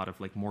reading a lot of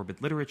like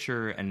morbid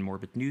literature and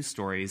morbid news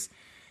stories.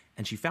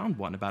 And she found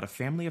one about a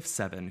family of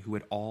 7 who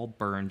had all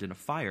burned in a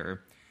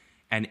fire.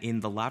 And in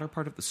the latter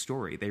part of the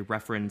story, they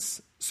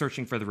reference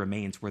searching for the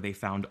remains where they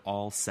found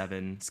all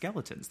 7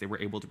 skeletons. They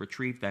were able to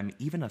retrieve them,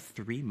 even a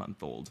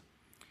 3-month-old.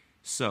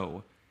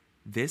 So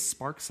this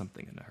sparked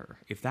something in her.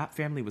 If that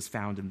family was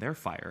found in their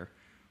fire,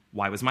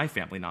 why was my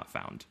family not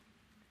found?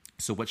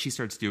 So what she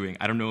starts doing,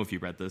 I don't know if you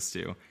read this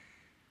too,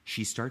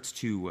 she starts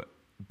to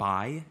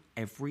buy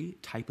every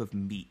type of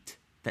meat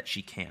that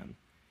she can.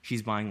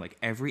 She's buying like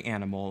every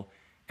animal,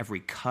 every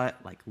cut,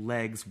 like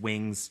legs,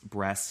 wings,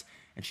 breasts,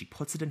 and she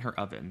puts it in her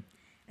oven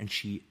and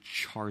she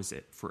chars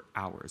it for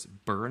hours,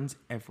 burns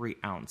every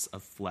ounce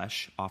of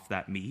flesh off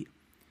that meat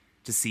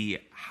to see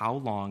how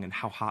long and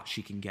how hot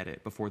she can get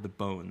it before the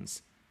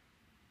bones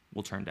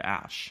will turn to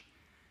ash.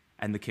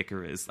 And the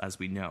kicker is, as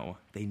we know,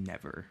 they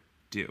never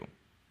do,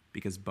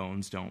 because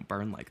bones don't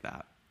burn like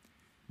that.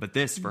 But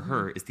this, for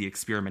her, is the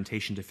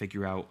experimentation to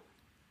figure out,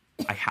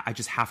 I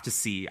just have to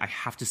see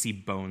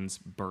bones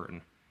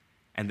burn.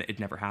 And it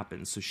never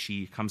happens. So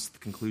she comes to the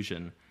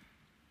conclusion,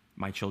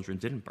 my children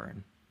didn't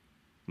burn.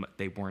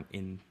 They weren't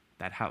in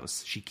that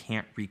house. She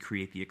can't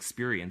recreate the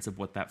experience of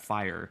what that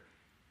fire,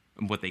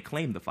 and what they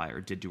claim the fire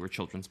did to her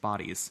children's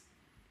bodies.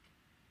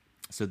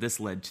 So this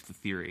led to the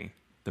theory,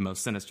 the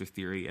most sinister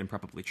theory and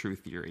probably true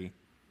theory,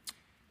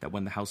 that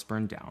when the house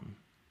burned down,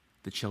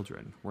 the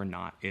children were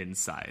not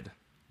inside.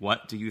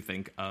 What do you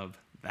think of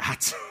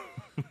that?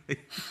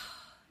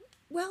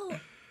 Well,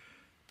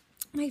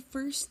 my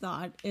first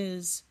thought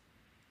is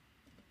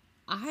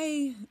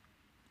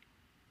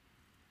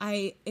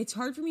it's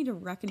hard for me to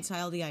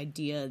reconcile the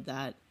idea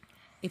that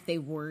if they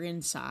were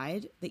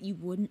inside, that you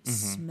wouldn't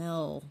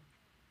smell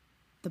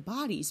the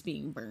bodies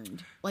being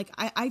burned. Like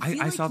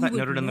I saw that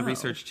noted in the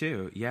research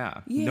too.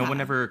 Yeah. No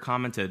one ever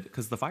commented,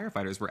 because the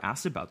firefighters were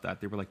asked about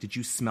that. They were like, did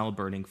you smell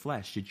burning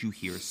flesh? Did you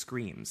hear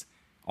screams?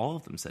 All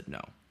of them said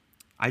no.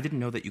 I didn't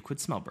know that you could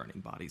smell burning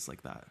bodies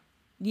like that.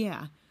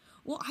 Yeah.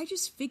 Well, I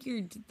just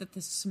figured that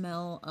the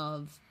smell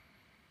of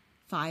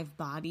 5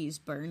 bodies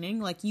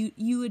burning, like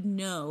you would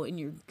know in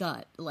your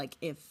gut, like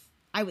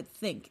I would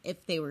think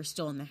if they were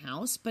still in the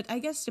house. But I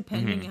guess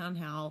depending on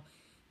how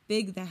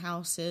big the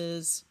house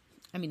is,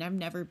 I mean, I've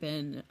never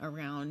been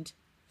around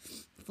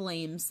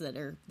flames that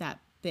are that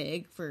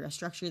big for a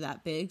structure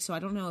that big, so I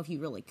don't know if you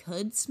really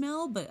could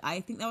smell, but I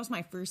think that was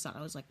my first thought.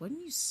 I was like,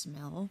 wouldn't you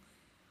smell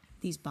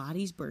these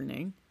bodies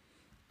burning?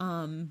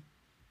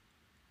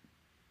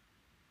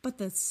 But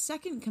the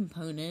second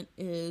component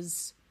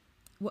is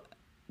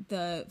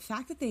the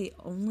fact that they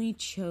only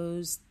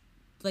chose,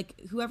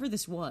 like, whoever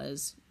this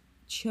was,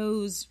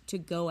 chose to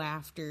go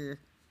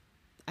after,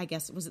 I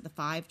guess, was it the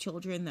 5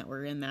 children that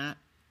were in that?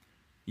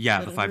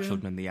 Yeah, the 5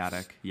 children in the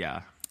attic,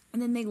 yeah.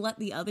 And then they let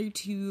the other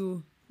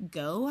 2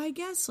 go, I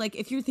guess? Like,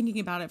 if you're thinking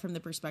about it from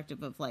the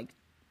perspective of, like,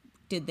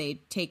 did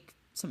they take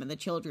some of the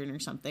children or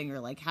something? Or,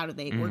 like, how did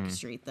they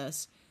orchestrate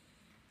this?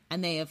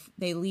 And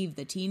they leave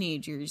the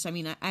teenagers. I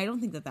mean, I don't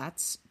think that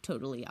that's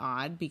totally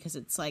odd, because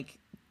it's like,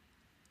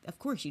 of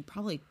course, you'd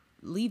probably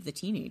leave the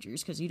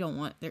teenagers because you don't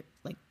want, they're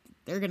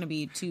going to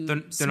be too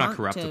They're not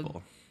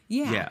corruptible.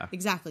 Yeah,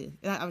 exactly.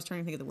 I was trying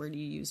to think of the word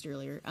you used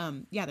earlier.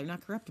 Yeah, they're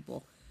not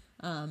corruptible.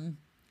 And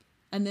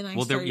then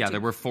there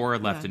were 4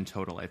 left in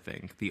total, I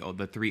think.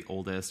 The 3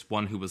 oldest,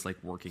 one who was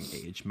like working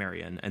age,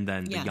 Marion, and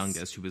then the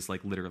youngest who was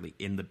like literally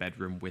in the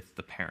bedroom with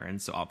the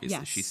parents. So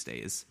obviously she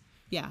stays.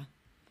 Yeah.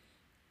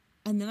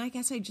 And then I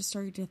guess I just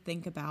started to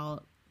think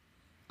about,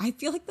 I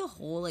feel like the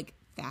whole like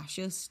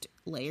fascist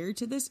layer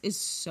to this is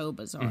so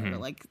bizarre.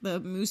 Like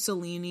the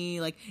Mussolini,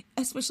 like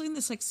especially in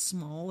this like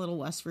small little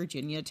West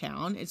Virginia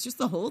town, it's just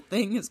the whole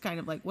thing is kind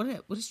of like what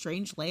a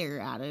strange layer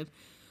added.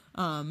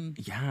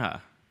 Yeah.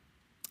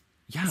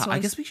 So I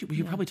guess we should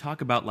probably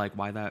talk about like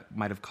why that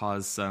might have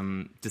caused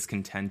some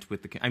discontent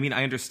with I mean,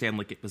 I understand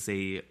like it was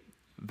a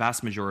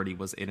vast majority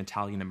was an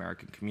Italian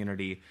American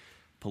community.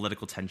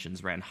 Political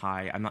tensions ran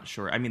high. I'm not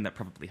sure. I mean, that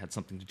probably had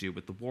something to do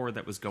with the war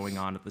that was going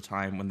on at the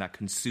time, when that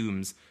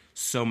consumes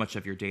so much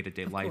of your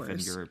day-to-day life and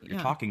your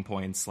talking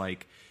points.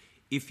 Like,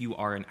 if you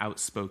are an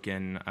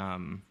outspoken, I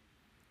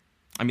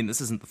mean, this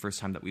isn't the first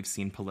time that we've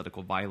seen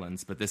political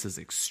violence, but this is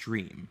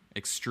extreme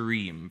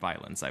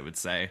violence, I would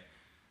say,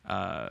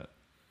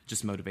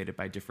 just motivated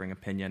by differing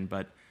opinion.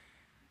 But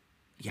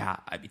yeah,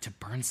 I mean, to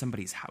burn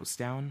somebody's house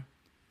down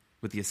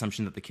with the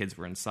assumption that the kids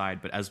were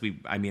inside. But as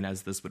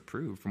this would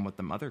prove from what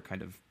the mother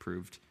kind of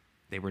proved,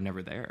 they were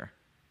never there.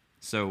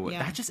 So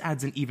that just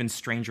adds an even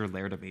stranger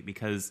layer to me,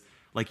 because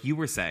like you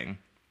were saying,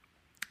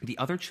 the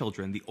other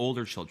children, the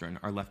older children,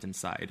 are left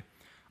inside.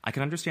 I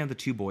can understand the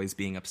 2 boys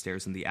being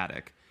upstairs in the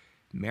attic.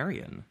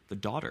 Marion, the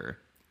daughter,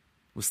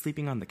 was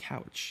sleeping on the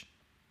couch.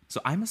 So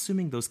I'm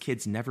assuming those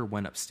kids never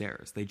went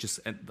upstairs.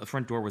 The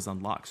front door was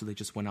unlocked, so they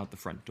just went out the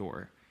front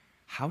door.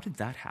 How did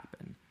that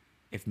happen?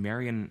 If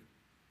Marion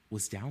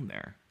was down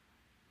there,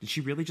 did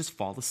she really just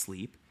fall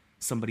asleep?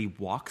 Somebody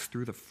walks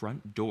through the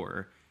front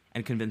door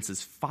and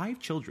convinces 5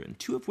 children,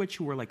 2 of which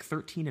who were like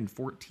 13 and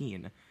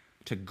 14,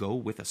 to go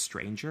with a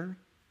stranger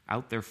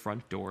out their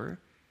front door,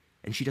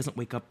 and she doesn't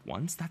wake up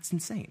once? That's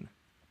insane.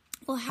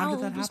 Well, how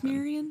old was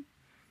Marion?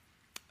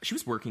 She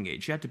was working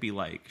age. She had to be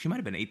like, she might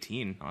have been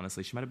 18,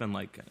 honestly. She might have been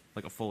like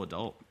a full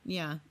adult.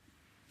 Yeah.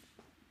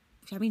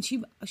 I mean,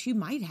 she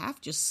might have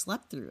just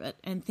slept through it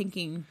and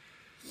thinking,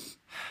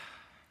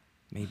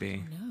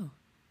 maybe. I don't know.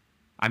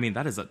 I mean,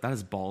 that is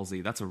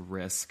ballsy. That's a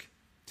risk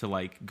to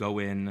like go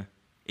in.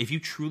 If you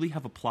truly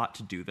have a plot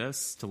to do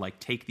this, to like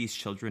take these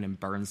children and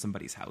burn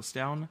somebody's house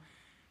down,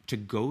 to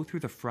go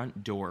through the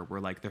front door where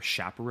like their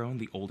chaperone,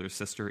 the older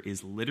sister,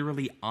 is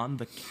literally on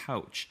the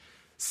couch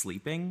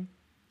sleeping,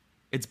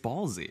 it's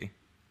ballsy.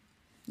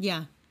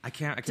 Yeah. I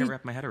can't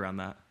wrap my head around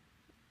that.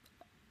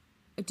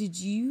 Did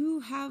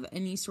you have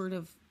any sort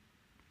of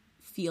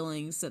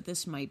feelings that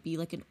this might be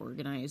like an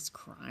organized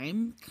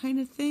crime kind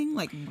of thing,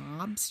 like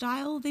mob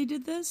style they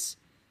did this?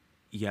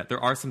 Yeah, there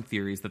are some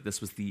theories that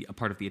this was a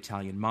part of the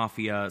Italian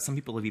mafia. Some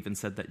people have even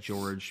said that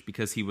George,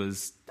 because he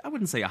was, I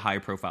wouldn't say a high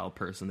profile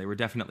person, they were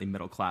definitely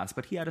middle class,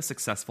 but he had a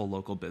successful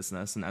local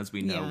business. And as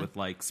we know with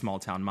like small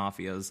town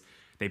mafias,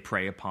 they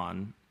prey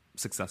upon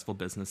successful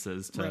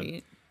businesses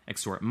to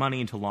extort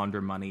money, to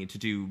launder money, to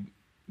do,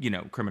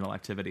 criminal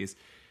activities.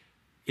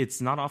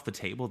 it's not off the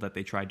table that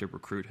they tried to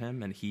recruit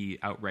him and he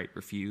outright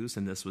refused,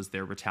 and this was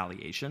their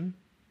retaliation.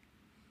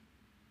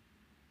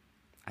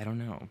 I don't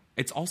know.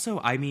 It's also,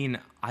 I mean,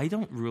 I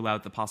don't rule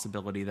out the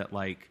possibility that,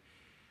 like,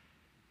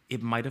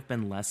 it might have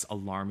been less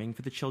alarming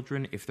for the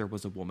children if there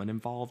was a woman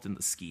involved in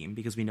the scheme,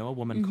 because we know a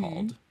woman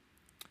called.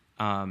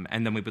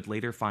 And then we would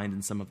later find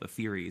in some of the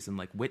theories and,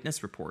 like,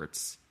 witness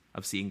reports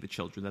of seeing the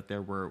children that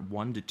there were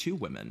 1 to 2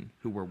 women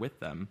who were with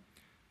them.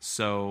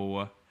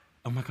 So,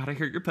 oh my God, I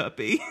hear your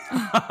puppy.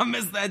 I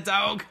miss that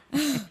dog.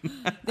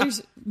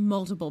 There's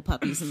multiple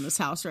puppies in this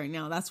house right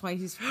now. That's why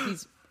he's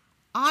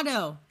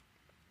Otto.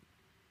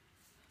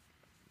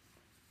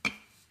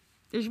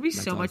 There's going to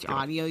be so much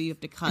audio you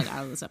have to cut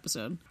out of this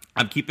episode.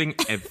 I'm keeping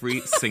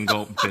every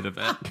single bit of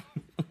it.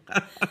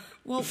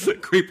 Well,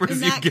 Creepers,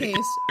 in that case,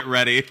 get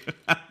ready.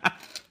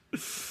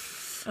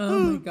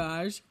 Oh my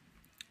gosh.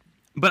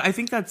 But I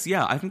think that's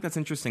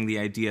interesting, the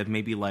idea of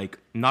maybe, like,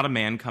 not a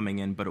man coming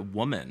in, but a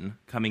woman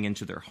coming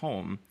into their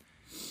home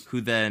who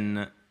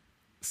then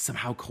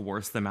somehow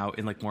coerced them out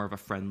in, like, more of a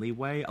friendly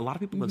way. A lot of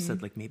people have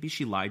said, like, maybe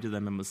she lied to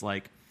them and was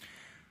like,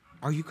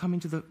 are you coming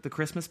to the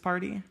Christmas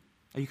party?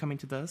 Are you coming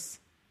to this?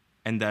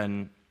 And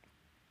then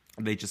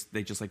they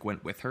just like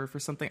went with her for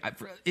something.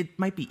 It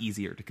might be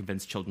easier to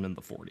convince children in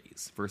the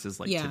 40s versus,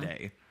 like,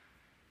 today.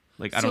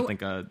 Like, I don't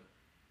think a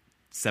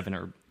 7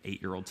 or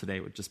 8-year-old today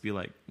would just be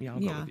like, yeah, I'll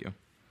go with you.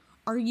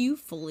 Are you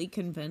fully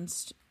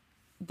convinced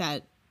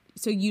that,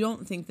 so you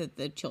don't think that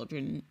the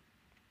children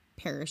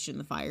perished in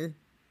the fire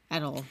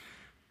at all?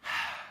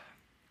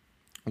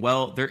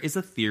 Well, there is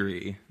a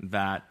theory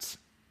that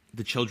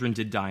the children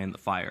did die in the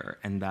fire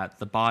and that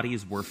the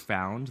bodies were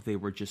found. They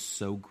were just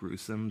so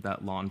gruesome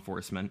that law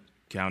enforcement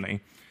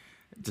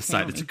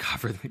decided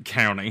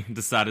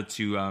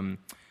to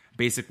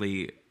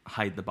basically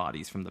hide the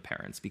bodies from the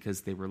parents,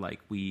 because they were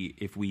like,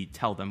 if we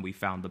tell them we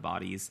found the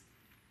bodies,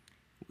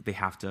 they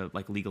have to,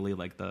 like, legally,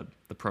 like, the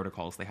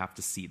protocols, they have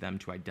to see them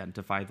to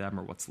identify them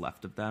or what's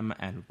left of them,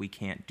 and we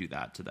can't do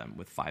that to them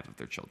with 5 of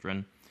their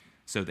children.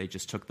 So they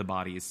just took the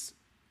bodies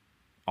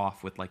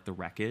off with, like, the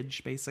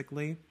wreckage,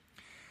 basically.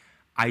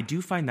 I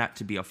do find that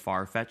to be a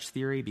far-fetched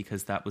theory,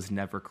 because that was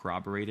never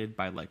corroborated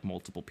by, like,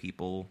 multiple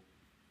people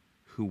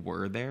who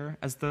were there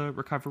as the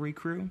recovery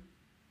crew.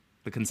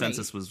 The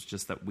consensus was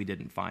just that we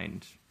didn't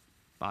find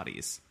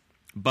bodies.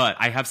 But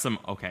I have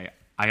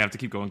I have to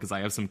keep going because I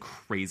have some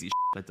crazy shit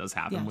that does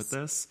happen with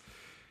this.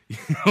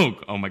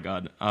 Oh my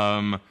God.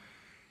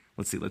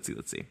 Let's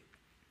see.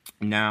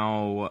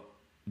 Now,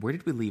 where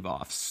did we leave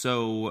off?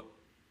 So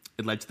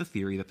it led to the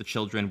theory that the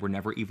children were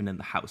never even in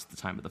the house at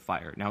the time of the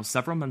fire. Now,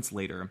 several months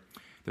later,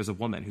 there's a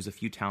woman who's a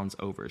few towns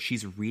over.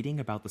 She's reading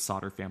about the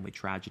Sodder family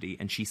tragedy,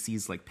 and she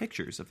sees, like,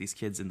 pictures of these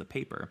kids in the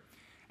paper,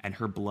 and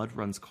her blood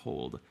runs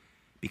cold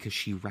because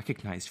she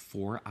recognized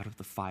 4 out of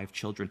the 5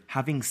 children,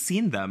 having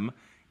seen them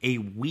a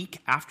week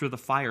after the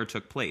fire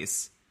took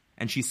place,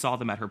 and she saw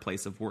them at her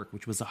place of work,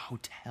 which was a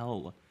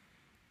hotel.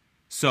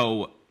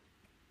 So,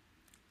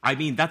 I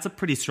mean, that's a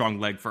pretty strong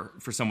leg for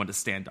someone to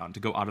stand on, to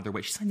go out of their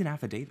way. She signed an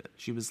affidavit.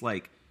 She was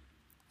like,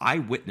 I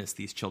witnessed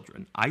these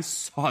children. I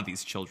saw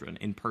these children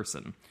in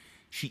person.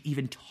 She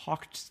even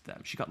talked to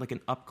them. She got, like,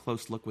 an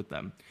up-close look with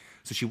them.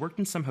 So she worked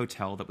in some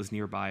hotel that was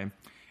nearby.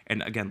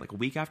 And again, like, a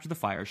week after the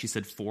fire, she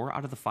said 4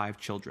 out of the 5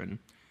 children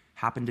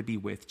happened to be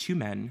with 2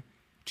 men,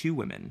 2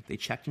 women. They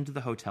checked into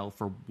the hotel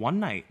for one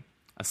night,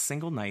 a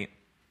single night,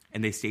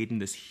 and they stayed in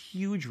this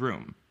huge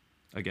room.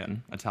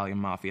 Again, Italian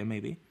mafia,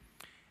 maybe.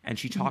 And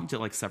she talked to,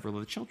 like, several of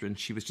the children.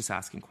 She was just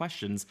asking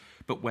questions.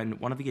 But when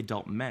one of the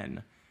adult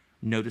men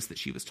noticed that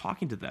she was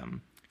talking to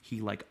them,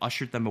 he, like,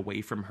 ushered them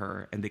away from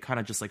her, and they kind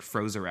of just, like,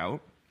 froze her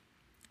out.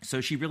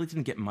 So she really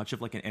didn't get much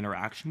of, like, an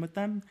interaction with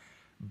them,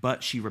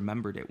 but she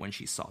remembered it when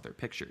she saw their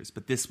pictures.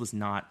 But this was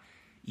not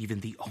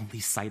even the only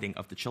sighting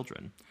of the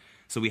children.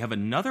 So we have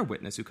another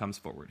witness who comes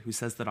forward who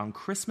says that on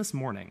Christmas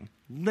morning,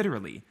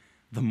 literally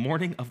the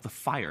morning of the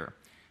fire,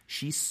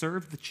 she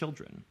served the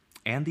children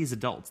and these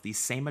adults, these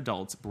same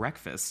adults,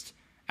 breakfast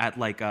at,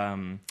 like,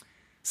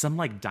 some,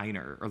 like,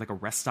 diner or, like, a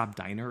rest stop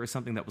diner or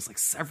something that was, like,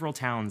 several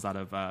towns out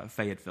of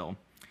Fayetteville.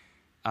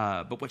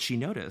 But what she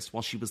noticed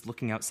while she was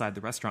looking outside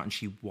the restaurant and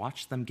she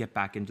watched them get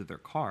back into their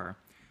car,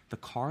 the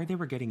car they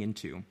were getting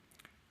into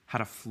had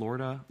a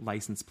Florida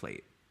license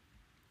plate.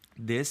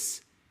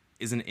 This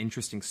is an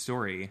interesting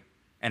story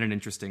and an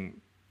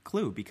interesting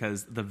clue,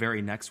 because the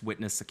very next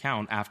witness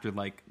account after,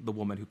 like, the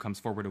woman who comes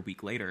forward a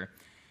week later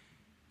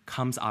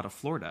comes out of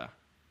Florida,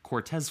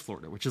 Cortez,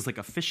 Florida, which is, like,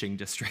 a fishing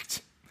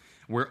district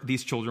where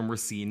these children were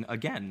seen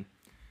again.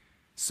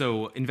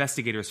 So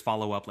investigators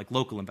follow up, like,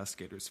 local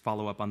investigators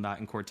follow up on that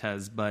in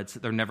Cortez, but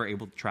they're never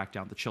able to track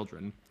down the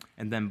children.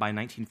 And then by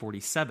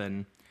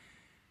 1947,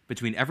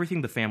 between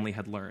everything the family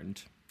had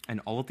learned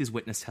and all of these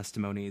witness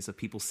testimonies of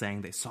people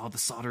saying they saw the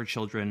Sodder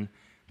children,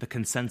 the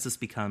consensus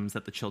becomes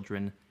that the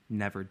children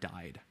never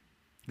died.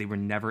 They were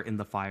never in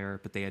the fire,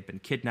 but they had been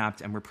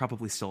kidnapped and were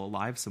probably still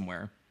alive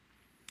somewhere.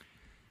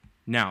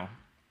 Now,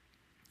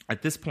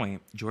 at this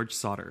point, George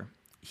Sodder,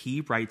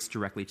 he writes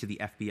directly to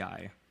the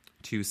FBI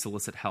to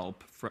solicit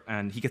help,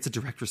 and he gets a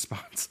direct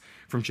response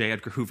from J.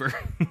 Edgar Hoover,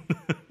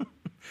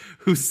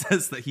 who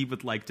says that he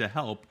would like to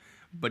help,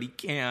 but he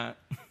can't.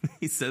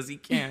 He says he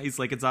can't. He's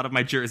like, it's out of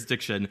my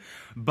jurisdiction.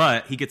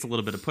 But he gets a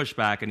little bit of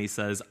pushback, and he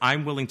says,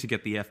 I'm willing to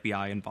get the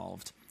FBI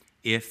involved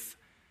if,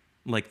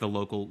 like, the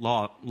local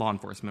law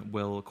enforcement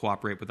will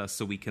cooperate with us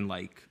so we can,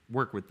 like,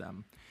 work with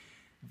them.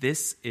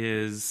 This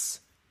is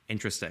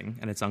interesting,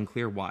 and it's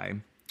unclear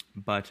why,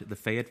 but the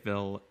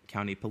Fayetteville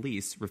County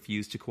Police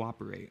refused to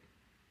cooperate.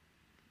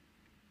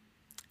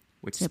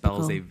 Which Typical.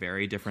 spells a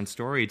very different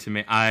story to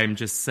me. I'm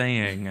just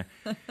saying.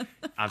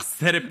 I've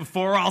said it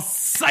before. I'll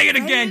say it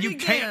again. You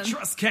can't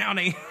trust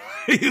county.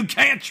 You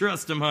can't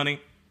trust them,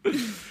 honey.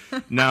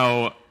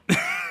 Now,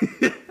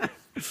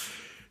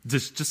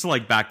 just to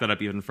like back that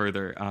up even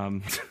further,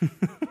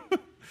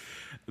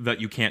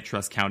 that you can't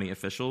trust county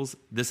officials.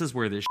 This is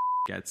where this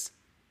gets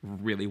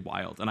really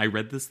wild. And I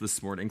read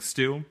this morning,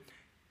 Stu.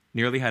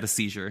 Nearly had a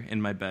seizure in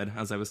my bed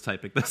as I was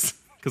typing this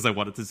because I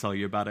wanted to tell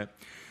you about it.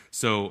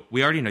 So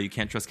we already know you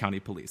can't trust county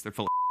police. They're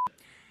full of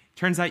shit.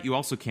 Turns out you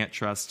also can't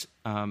trust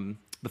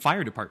the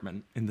fire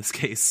department in this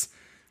case.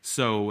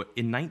 So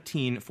in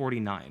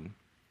 1949,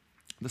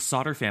 the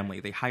Sodder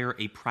family, they hire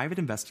a private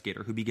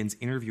investigator who begins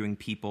interviewing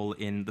people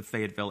in the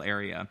Fayetteville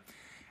area.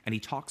 And he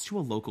talks to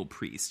a local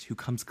priest who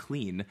comes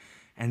clean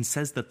and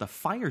says that the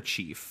fire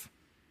chief,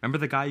 remember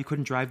the guy who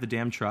couldn't drive the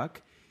damn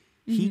truck?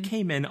 Mm-hmm. He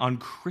came in on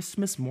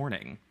Christmas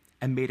morning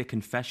and made a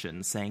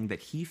confession saying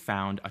that he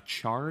found a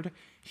charred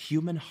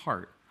human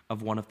heart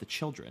of one of the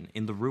children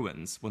in the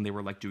ruins when they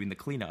were like doing the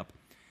cleanup,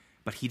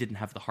 but he didn't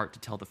have the heart to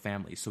tell the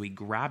family. So he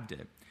grabbed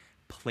it,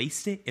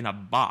 placed it in a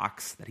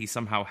box that he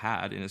somehow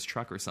had in his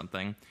truck or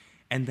something,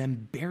 and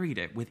then buried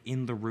it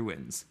within the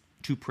ruins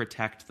to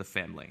protect the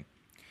family.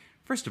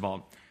 First of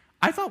all,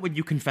 I thought when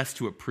you confess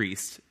to a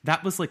priest,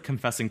 that was like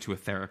confessing to a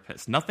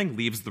therapist. Nothing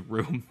leaves the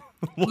room.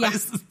 Why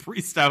is this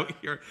priest out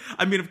here?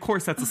 I mean, of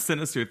course, that's a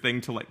sinister thing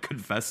to like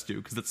confess to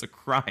because it's a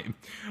crime.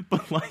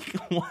 But like,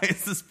 why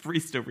is this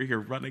priest over here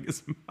running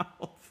his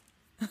mouth?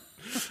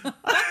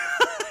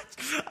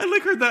 I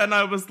like heard that and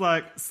I was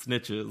like,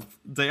 snitches.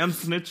 Damn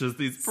snitches,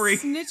 these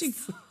priests.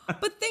 Snitching.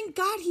 But thank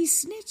God he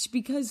snitched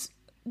because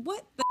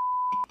what the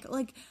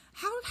like,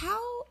 how,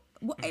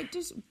 it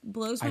just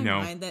blows my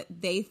mind that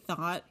they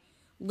thought,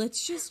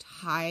 let's just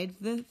hide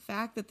the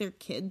fact that their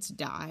kids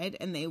died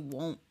and they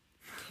won't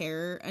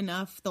care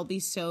enough. They'll be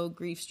so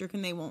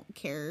grief-stricken they won't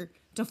care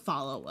to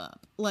follow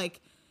up. Like,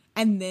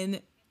 and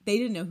then they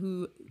didn't know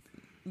who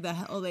the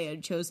hell they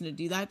had chosen to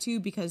do that to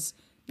because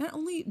not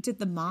only did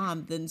the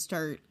mom then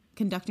start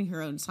conducting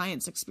her own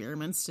science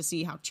experiments to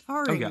see how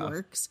charring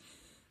works,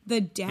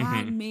 the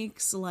dad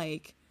makes,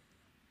 like,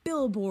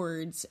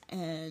 billboards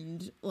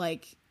and,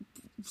 like,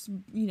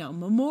 you know,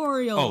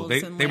 memorials. Oh,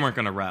 they weren't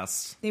going to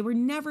rest. They were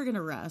never going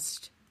to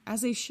rest,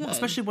 as they should. Well,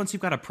 especially once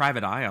you've got a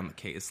private eye on the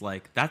case.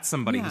 Like, that's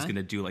somebody who's going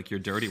to do, like, your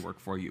dirty work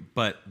for you.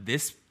 But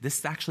this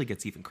actually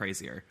gets even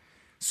crazier.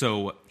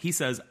 So he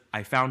says,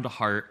 I found a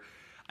heart.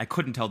 I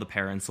couldn't tell the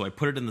parents, so I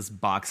put it in this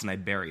box and I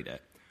buried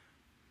it.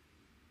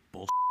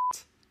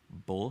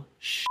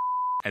 Bullshit.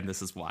 And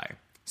this is why.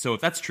 So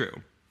if that's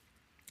true,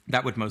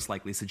 that would most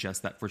likely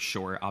suggest that for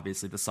sure,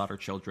 obviously, the Sodder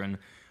children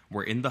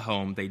were in the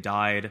home. They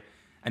died.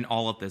 And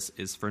all of this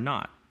is for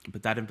naught.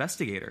 But that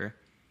investigator,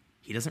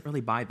 he doesn't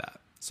really buy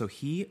that. So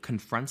he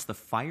confronts the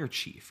fire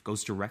chief,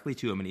 goes directly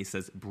to him, and he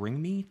says,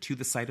 bring me to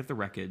the site of the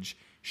wreckage,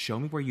 show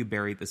me where you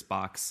buried this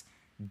box,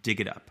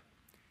 dig it up.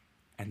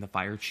 And the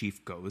fire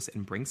chief goes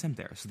and brings him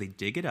there. So they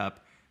dig it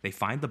up, they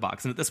find the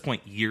box, and at this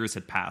point, years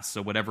had passed.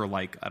 So whatever,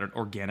 like,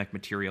 organic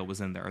material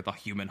was in there, the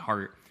human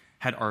heart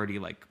had already,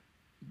 like,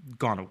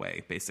 gone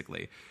away,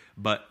 basically.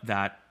 But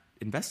that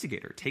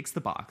investigator takes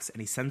the box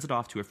and he sends it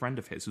off to a friend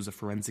of his who's a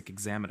forensic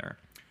examiner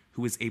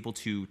who is able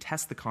to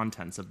test the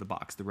contents of the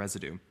box, the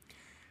residue.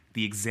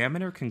 The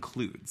examiner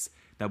concludes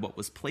that what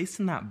was placed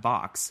in that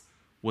box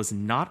was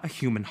not a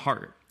human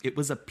heart. It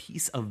was a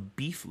piece of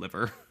beef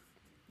liver.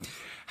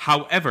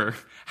 However,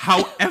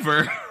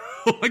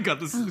 oh my God,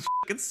 this is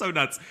fucking so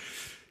nuts.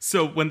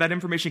 So when that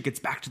information gets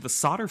back to the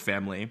Sodder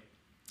family,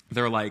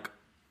 they're like,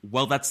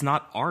 well, that's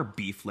not our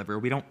beef liver.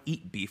 We don't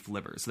eat beef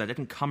liver, so that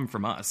didn't come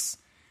from us.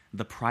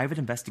 The private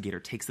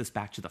investigator takes this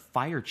back to the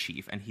fire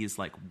chief, and he's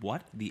like,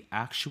 what the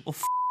actual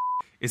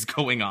is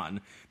going on?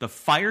 The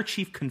fire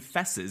chief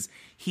confesses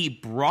he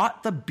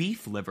brought the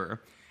beef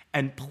liver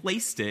and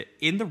placed it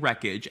in the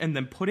wreckage and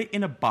then put it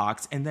in a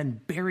box and then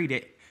buried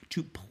it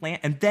to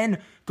plant, and then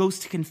goes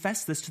to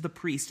confess this to the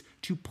priest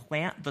to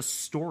plant the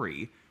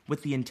story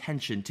with the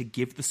intention to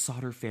give the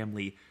Sodder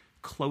family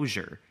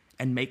closure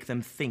and make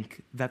them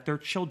think that their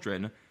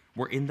children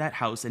were in that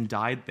house and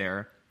died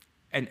there.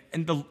 And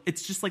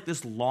it's just like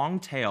this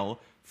long tail,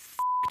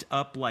 f***ed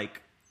up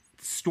like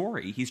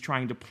story he's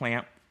trying to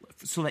plant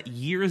so that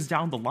years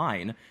down the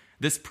line,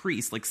 this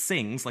priest like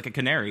sings like a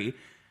canary,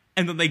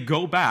 and then they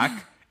go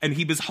back and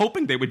he was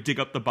hoping they would dig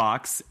up the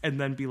box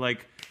and then be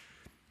like,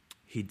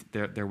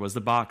 there was the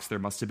box, there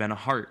must have been a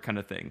heart kind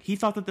of thing. He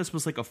thought that this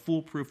was like a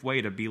foolproof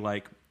way to be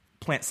like,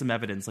 plant some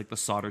evidence like the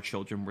Sodder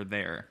children were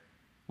there.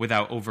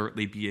 without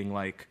overtly being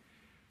like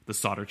the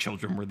Sodder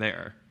children were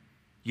there.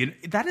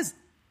 That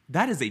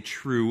is a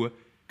true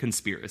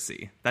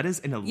conspiracy. That is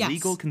an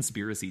illegal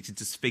conspiracy to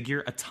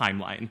disfigure a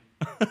timeline.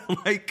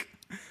 Like,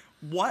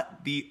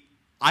 what the...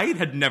 I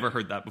had never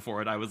heard that before,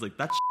 and I was like,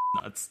 that's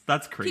nuts.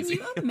 That's crazy.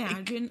 Can you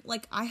imagine?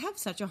 Like, I have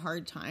such a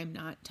hard time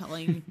not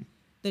telling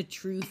the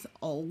truth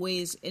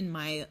always in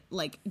my,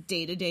 like,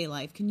 day-to-day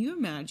life. Can you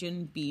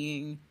imagine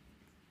being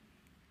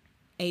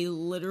a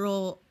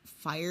literal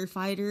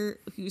firefighter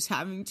who's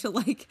having to,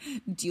 like,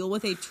 deal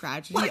with a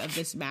tragedy of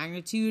this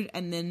magnitude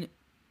and then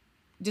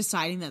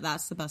deciding that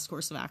that's the best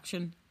course of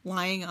action?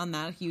 Lying on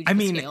that huge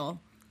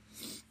scale.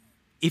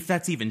 If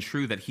that's even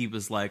true, that he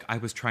was like, I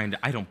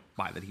don't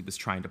buy that he was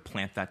trying to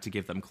plant that to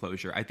give them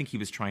closure. I think he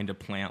was trying to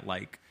plant,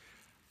 like,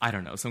 I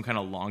don't know, some kind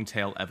of long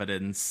tail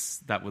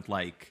evidence that would,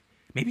 like,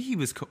 maybe he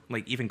was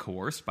even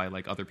coerced by,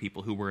 like, other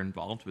people who were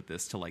involved with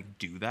this to, like,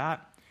 do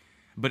that.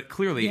 But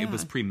clearly it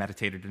was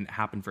premeditated, and it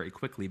happened very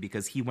quickly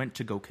because he went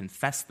to go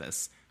confess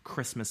this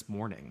Christmas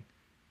morning,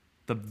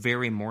 the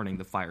very morning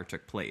the fire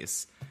took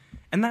place.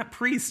 And that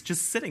priest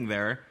just sitting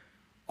there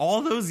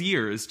all those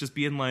years just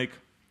being like,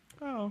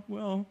 oh,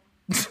 well...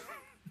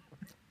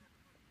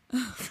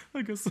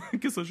 I guess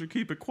I should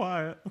keep it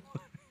quiet.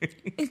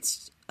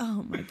 It's,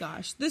 oh my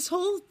gosh, this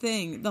whole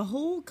thing, the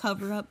whole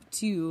cover up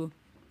to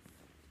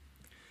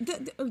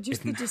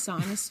the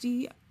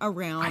dishonesty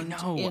around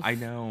I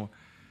know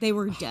they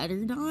were dead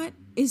or not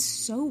is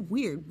so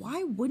weird.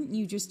 Why wouldn't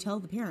you just tell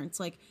the parents?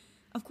 Like,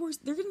 of course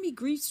they're going to be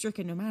grief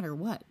stricken no matter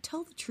what.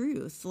 Tell the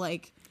truth.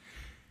 Like,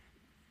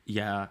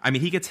 yeah, I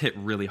mean, he gets hit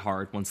really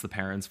hard once the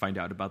parents find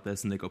out about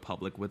this and they go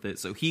public with it.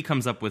 So he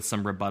comes up with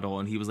some rebuttal,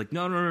 and he was like,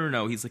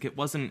 no. He's like, it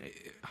wasn't.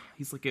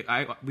 He's like,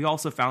 we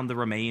also found the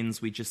remains.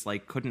 We just we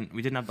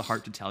didn't have the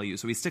heart to tell you.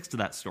 So he sticks to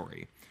that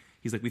story.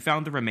 He's like, we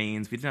found the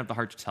remains. We didn't have the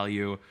heart to tell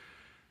you.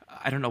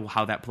 I don't know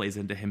how that plays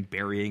into him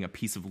burying a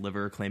piece of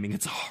liver, claiming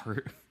it's a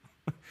heart.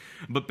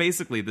 But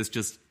basically, this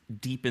just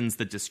deepens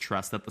the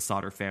distrust that the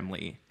Sodder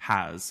family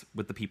has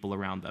with the people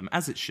around them,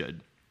 as it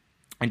should.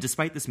 And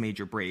despite this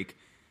major break,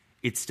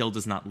 it still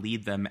does not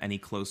lead them any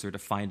closer to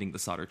finding the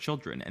Sodder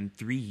children. And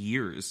 3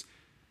 years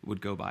would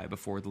go by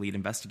before the lead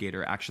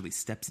investigator actually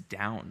steps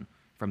down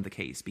from the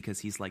case, because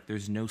he's like,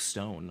 there's no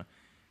stone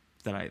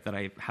that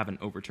I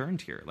haven't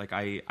overturned here. Like,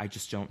 I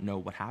just don't know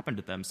what happened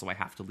to them, so I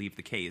have to leave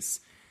the case.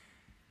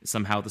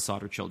 Somehow the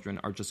Sodder children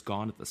are just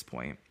gone at this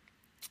point.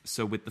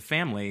 So with the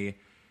family,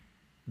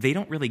 they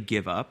don't really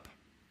give up.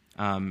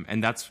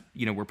 And that's,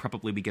 where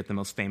probably we get the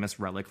most famous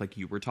relic, like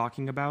you were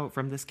talking about,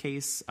 from this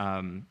case.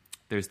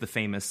 There's the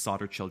famous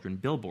Sodder children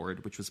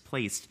billboard, which was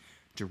placed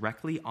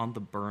directly on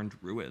the burned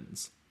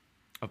ruins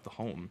of the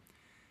home,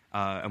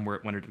 and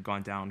when it had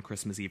gone down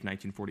Christmas Eve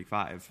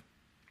 1945.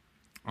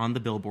 On the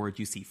billboard,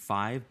 you see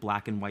 5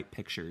 black and white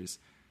pictures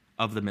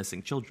of the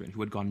missing children who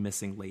had gone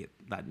missing late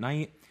that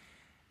night,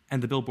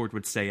 and the billboard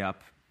would stay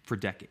up for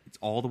decades,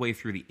 all the way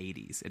through the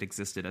 80s. It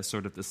existed as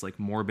sort of this like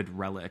morbid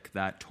relic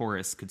that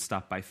tourists could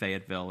stop by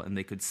Fayetteville and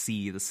they could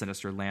see the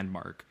sinister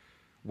landmark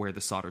where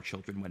the Sodder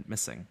children went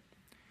missing.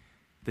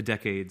 The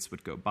decades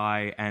would go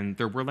by, and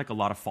there were like a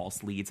lot of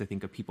false leads, I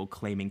think, of people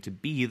claiming to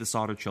be the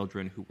Sodder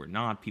children who were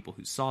not, people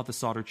who saw the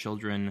Sodder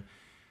children.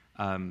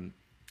 And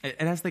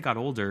as they got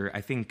older,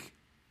 I think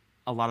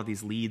a lot of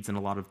these leads and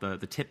a lot of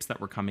the tips that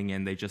were coming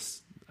in, they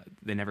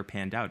never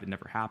panned out. It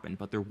never happened.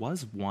 But there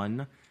was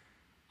one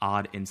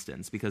odd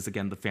instance, because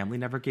again, the family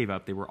never gave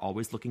up. They were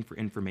always looking for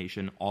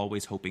information,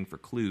 always hoping for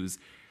clues.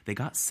 They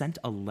got sent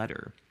a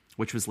letter,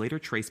 which was later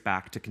traced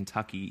back to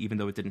Kentucky, even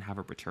though it didn't have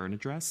a return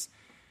address.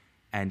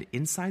 And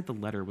inside the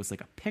letter was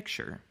like a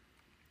picture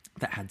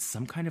that had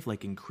some kind of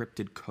like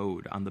encrypted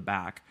code on the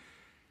back.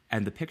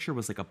 And the picture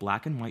was like a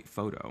black and white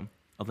photo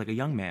of like a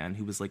young man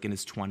who was like in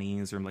his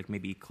 20s or like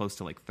maybe close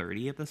to like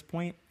 30 at this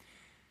point.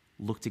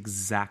 Looked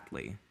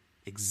exactly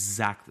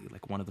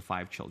like one of the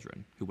 5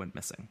 children who went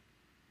missing.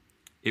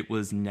 It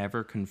was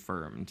never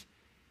confirmed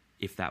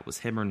if that was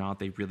him or not.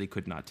 They really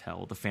could not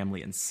tell. The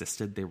family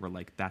insisted. They were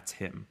like, that's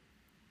him.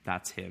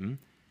 That's him.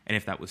 And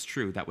if that was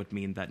true, that would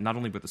mean that not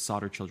only were the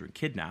Sodder children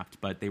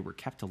kidnapped, but they were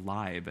kept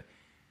alive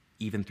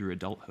even through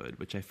adulthood,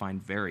 which I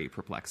find very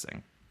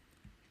perplexing.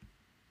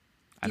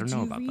 I don't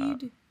know about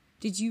that.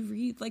 Did you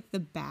read, like, the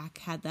back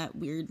had that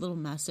weird little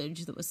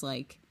message that was,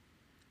 like,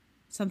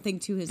 something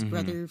to his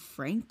brother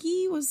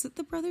Frankie? Was it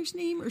the brother's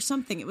name? Or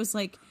something. It was,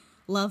 like,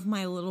 love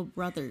my little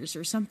brothers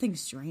or something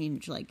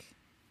strange, like...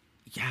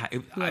 Yeah,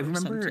 I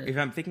remember, if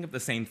I'm thinking of the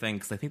same thing,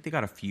 because I think they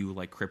got a few,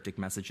 like, cryptic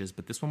messages,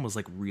 but this one was,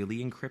 like,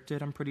 really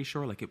encrypted, I'm pretty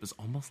sure. Like, it was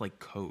almost like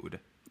code,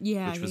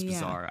 which was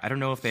bizarre. I don't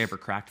know if they ever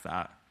cracked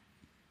that.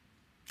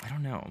 I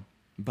don't know.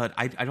 But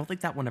I don't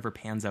think that one ever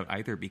pans out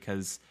either,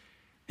 because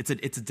it's a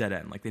dead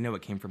end. Like, they know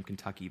it came from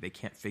Kentucky. They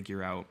can't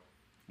figure out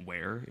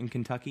where in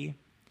Kentucky.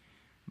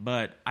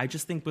 But I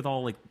just think with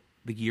all, like,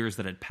 the years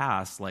that had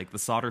passed, like, the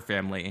Sodder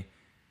family...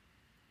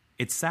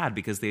 It's sad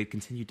because they had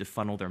continued to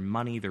funnel their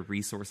money, their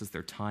resources,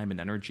 their time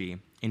and energy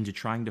into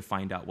trying to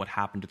find out what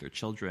happened to their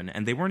children.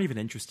 And they weren't even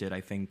interested,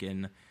 I think,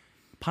 in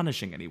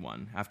punishing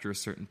anyone after a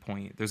certain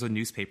point. There's a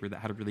newspaper that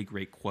had a really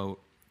great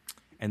quote,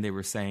 and they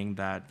were saying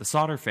that the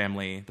Sodder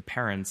family, the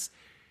parents,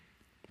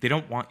 they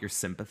don't want your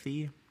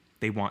sympathy.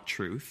 They want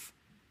truth,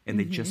 and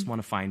they just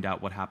want to find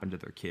out what happened to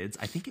their kids.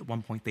 I think at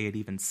one point they had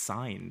even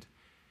signed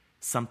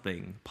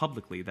something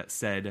publicly that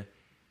said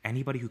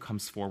anybody who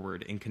comes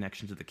forward in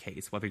connection to the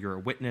case, whether you're a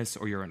witness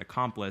or you're an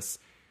accomplice,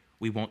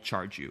 we won't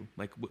charge you.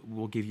 Like,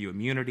 we'll give you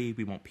immunity.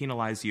 We won't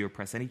penalize you or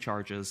press any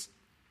charges.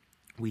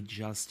 We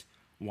just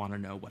want to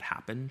know what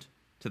happened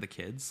to the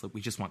kids. Like,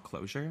 we just want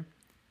closure,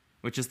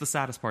 which is the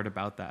saddest part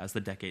about that. As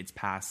the decades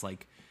pass,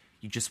 like,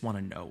 you just want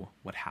to know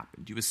what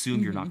happened. You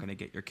assume you're not going to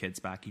get your kids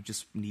back. You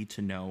just need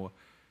to know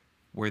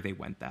where they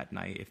went that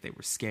night, if they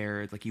were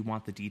scared. Like, you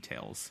want the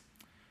details.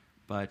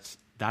 But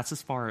that's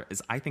as far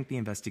as I think the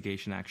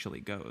investigation actually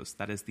goes.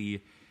 That is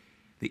the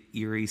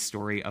eerie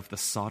story of the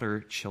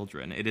Sodder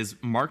children. It is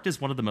marked as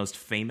one of the most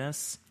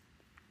famous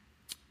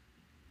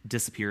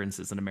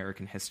disappearances in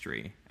American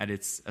history, and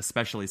it's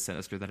especially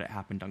sinister that it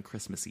happened on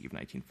Christmas Eve,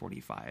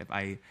 1945.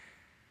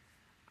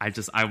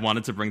 I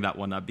wanted to bring that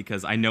one up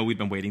because I know we've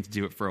been waiting to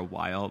do it for a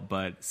while,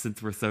 but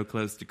since we're so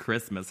close to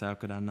Christmas, how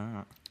could I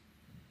not?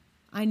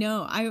 I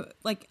know.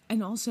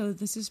 And also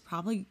this is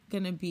probably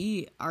going to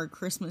be our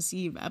Christmas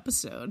Eve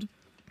episode,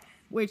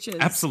 which is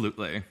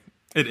absolutely.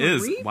 It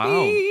creepy. Is.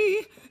 Wow.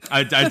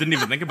 I didn't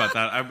even think about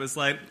that. I was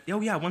like,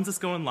 oh yeah, when's this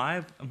going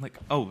live? I'm like,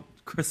 oh,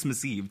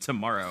 Christmas Eve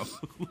tomorrow.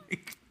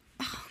 Like,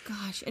 oh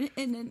gosh. And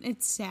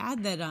it's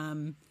sad that,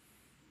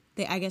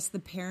 I guess the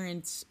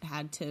parents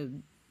had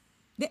to,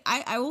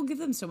 I will give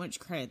them so much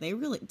credit. They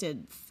really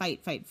did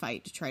fight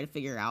to try to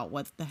figure out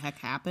what the heck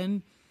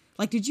happened.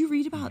 Like, did you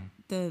read about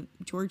the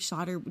George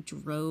Sodder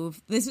drove?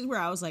 This is where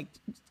I was like,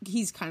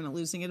 he's kind of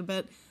losing it a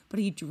bit, but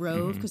he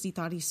drove because he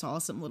thought he saw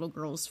some little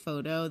girl's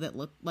photo that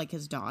looked like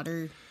his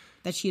daughter,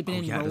 that she had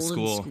been enrolled in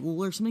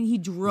school or something. He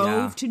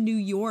drove to New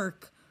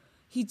York.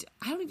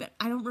 I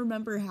don't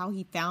remember how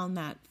he found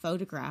that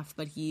photograph,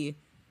 but he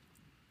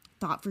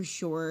thought for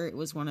sure it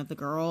was one of the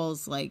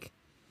girls. Like,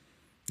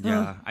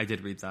 yeah, I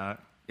did read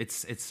that.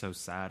 It's so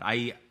sad.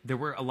 There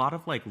were a lot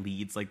of like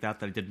leads like that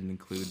I didn't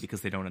include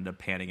because they don't end up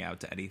panning out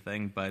to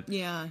anything. But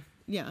yeah.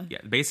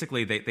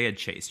 Basically, they had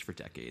chased for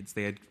decades.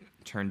 They had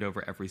turned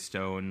over every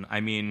stone. I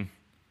mean,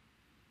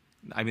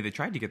 they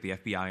tried to get the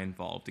FBI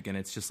involved. Again,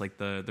 it's just like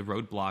the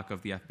roadblock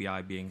of the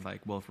FBI being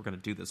like, well, if we're going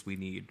to do this, we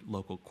need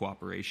local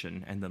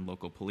cooperation. And then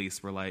local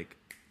police were like,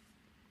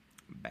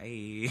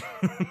 bye.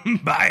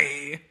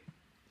 Bye.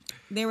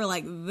 They were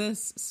like,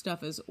 this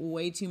stuff is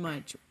way too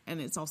much. And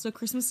it's also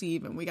Christmas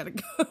Eve and we got to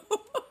go.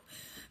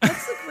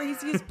 That's the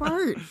craziest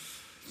part.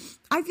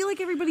 I feel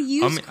like everybody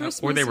used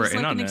Christmas or they were as in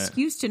like on an it.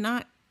 excuse to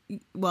not,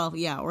 well,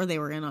 yeah, or they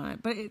were in on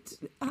it. But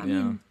I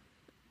mean,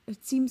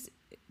 it seems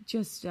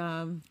just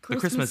the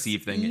Christmas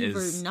Eve thing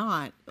is or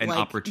not, an like,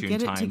 opportune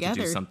time to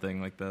do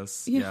something like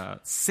this. Yeah.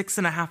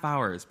 6.5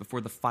 hours before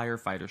the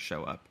firefighters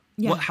show up.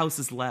 Yeah. What house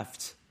is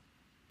left?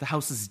 The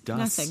house is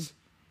dust. Nothing.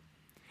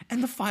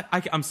 And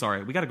I'm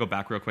sorry, we got to go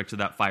back real quick to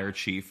that fire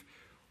chief.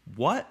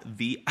 What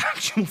the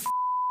actual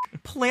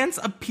plants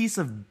a piece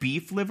of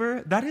beef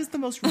liver? That is the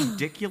most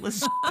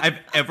ridiculous I've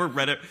ever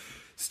read it.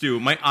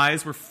 Stu, my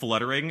eyes were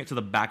fluttering to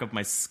the back of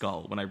my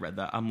skull when I read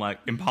that. I'm like,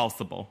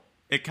 impossible.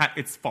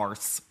 It's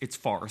farce. It's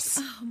farce.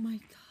 Oh my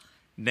god.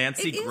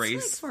 Nancy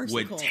Grace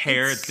would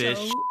tear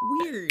this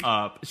weird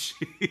up.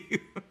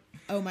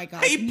 Oh my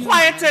god. He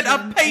planted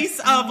a piece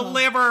of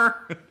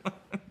liver.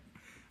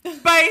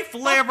 Beef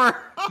liver.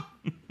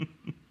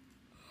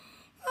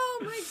 Oh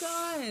my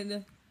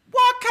god.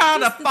 What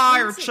kind of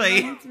fire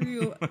chief?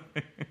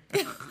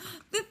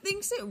 The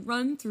things that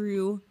run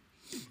through,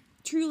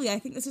 truly, I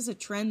think this is a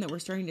trend that we're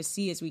starting to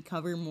see as we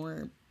cover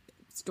more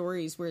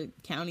stories where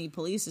county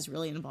police is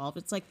really involved.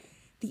 It's like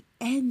the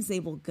ends they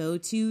will go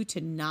to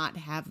not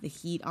have the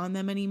heat on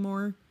them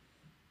anymore,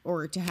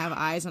 or to have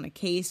eyes on a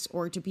case,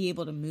 or to be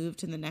able to move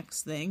to the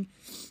next thing.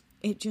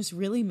 It just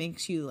really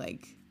makes you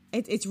like,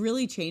 it's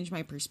really changed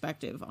my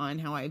perspective on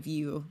how I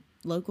view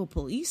local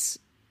police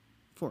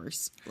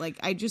force. Like,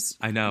 I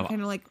know. Kind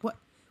of like, what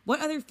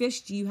other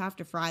fish do you have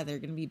to fry that are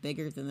going to be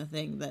bigger than the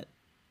thing that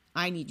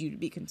I need you to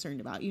be concerned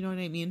about? You know what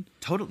I mean?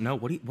 Total. No.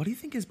 What do you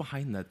think is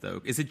behind that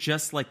though? Is it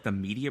just like the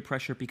media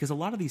pressure? Because a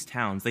lot of these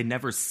towns, they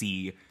never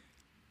see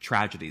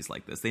tragedies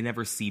like this. They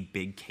never see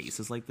big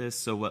cases like this.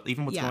 So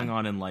even what's going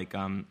on in like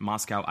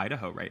Moscow,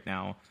 Idaho right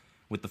now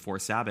with the 4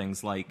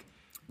 stabbings, like,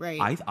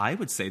 right. I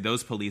would say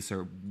those police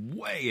are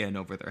way in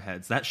over their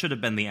heads. That should have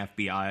been the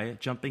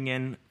FBI jumping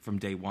in from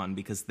day one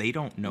because they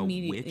don't know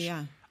which.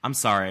 Yeah. I'm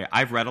sorry.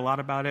 I've read a lot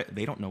about it.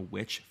 They don't know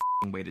which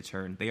way to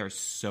turn. They are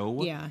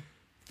so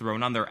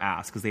thrown on their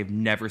ass because they've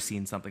never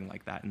seen something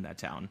like that in that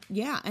town.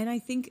 Yeah. And I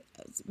think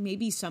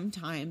maybe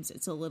sometimes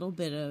it's a little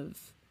bit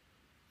of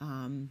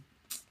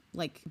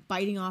like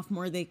biting off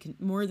more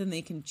than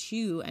they can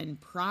chew,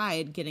 and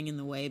pride getting in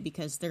the way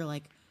because they're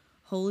like,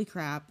 holy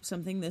crap,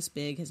 something this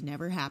big has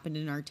never happened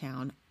in our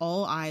town.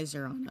 All eyes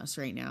are on us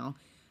right now.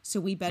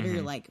 So we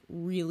better like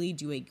really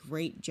do a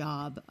great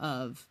job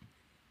of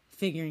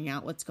figuring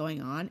out what's going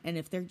on. And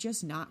if they're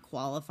just not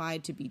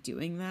qualified to be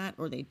doing that,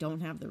 or they don't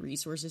have the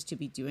resources to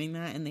be doing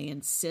that, and they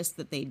insist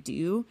that they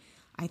do,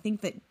 I think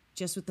that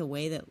just with the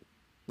way that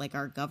like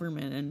our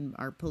government and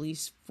our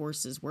police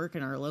forces work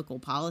and our local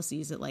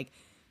policies, that like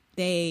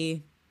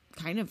they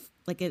kind of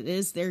like, it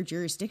is their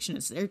jurisdiction,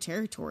 it's their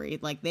territory.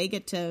 Like they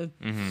get to,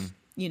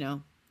 you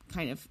know,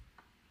 kind of,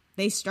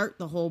 they start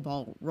the whole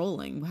ball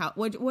rolling.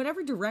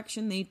 Whatever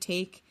direction they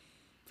take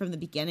from the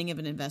beginning of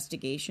an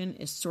investigation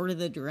is sort of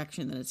the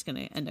direction that it's going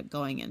to end up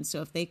going in.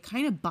 So if they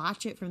kind of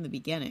botch it from the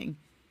beginning,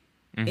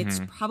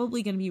 it's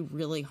probably going to be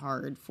really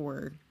hard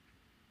for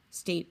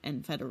state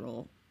and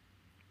federal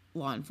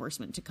law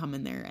enforcement to come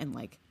in there and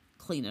like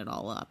clean it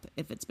all up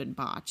if it's been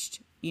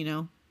botched, you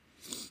know?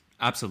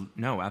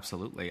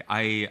 Absolutely.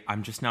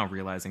 I'm just now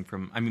realizing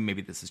I mean,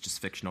 maybe this is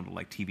just fictional to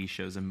like TV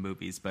shows and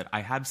movies, but I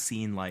have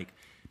seen like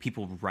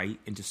people write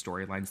into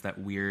storylines that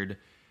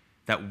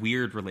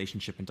weird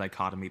relationship and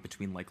dichotomy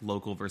between like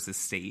local versus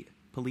state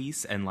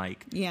police, and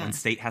like when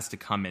state has to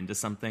come into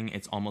something,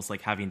 it's almost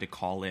like having to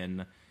call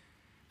in,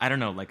 I don't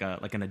know, like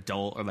an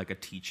adult or like a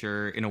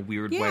teacher in a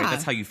weird way.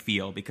 That's how you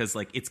feel, because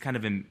like it's kind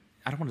of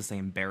I don't want to say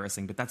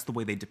embarrassing, but that's the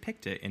way they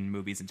depict it in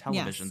movies and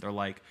television. They're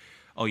like,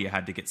 oh, you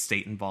had to get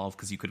state involved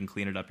because you couldn't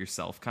clean it up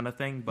yourself, kind of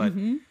thing. But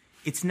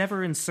it's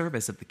never in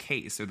service of the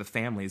case or the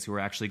families who are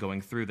actually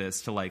going through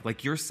this to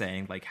like you're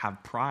saying, like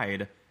have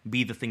pride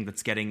be the thing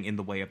that's getting in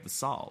the way of the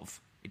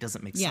solve. It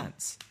doesn't make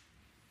sense.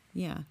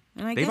 Yeah.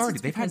 And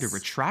they've had to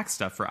retract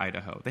stuff for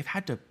Idaho. They've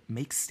had to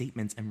make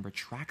statements and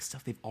retract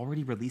stuff they've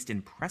already released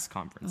in press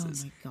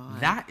conferences. Oh my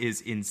God.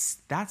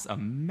 That's a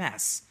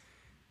mess.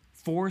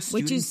 4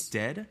 students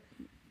dead.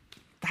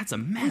 That's a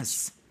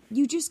mess.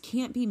 You just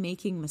can't be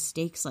making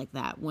mistakes like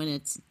that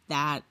when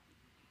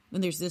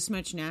there's this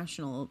much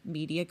national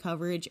media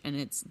coverage and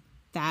it's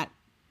that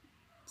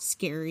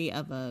scary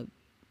of a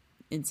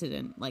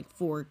incident, like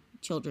 4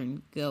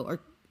 children go, or,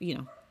 you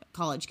know,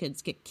 college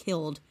kids get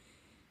killed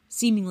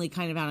seemingly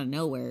kind of out of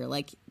nowhere.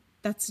 Like,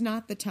 that's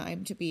not the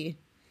time to be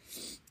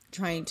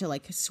trying to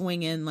like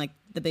swing in like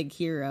the big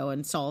hero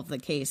and solve the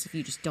case if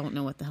you just don't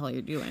know what the hell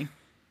you're doing.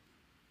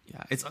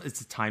 Yeah, it's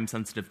a time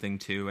sensitive thing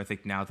too. I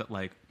think now that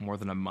like more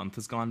than a month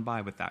has gone by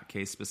with that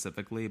case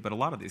specifically, but a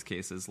lot of these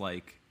cases,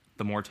 like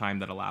the more time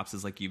that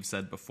elapses, like you've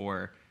said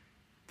before,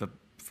 the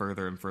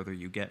further and further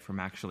you get from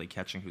actually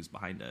catching who's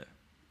behind it.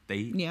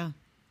 They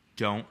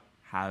don't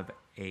have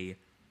a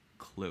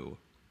clue.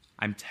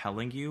 I'm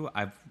telling you,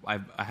 I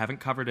haven't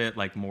covered it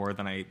like more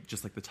than I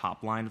just like the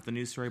top line of the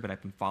news story, but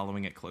I've been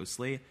following it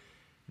closely.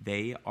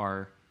 They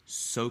are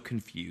so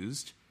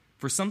confused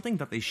for something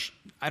that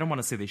I don't want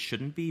to say they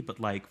shouldn't be, but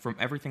like from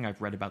everything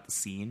I've read about the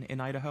scene in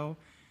Idaho,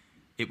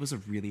 it was a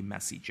really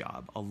messy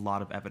job. A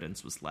lot of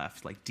evidence was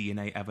left, like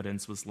DNA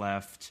evidence was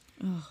left.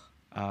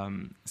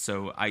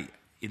 So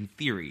in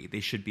theory,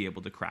 they should be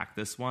able to crack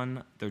this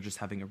one. They're just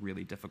having a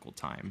really difficult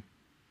time.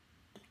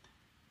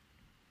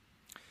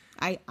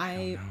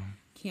 I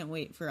can't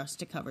wait for us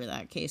to cover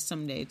that case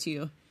someday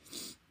too.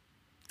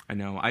 I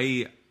know.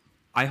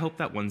 I hope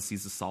that one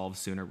sees a solve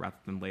sooner rather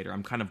than later.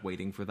 I'm kind of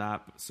waiting for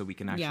that so we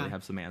can actually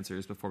have some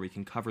answers before we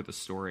can cover the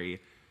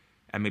story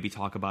and maybe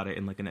talk about it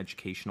in like an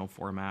educational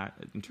format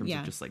in terms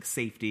of just like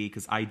safety.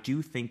 Because I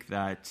do think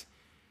that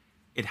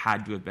it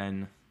had to have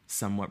been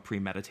somewhat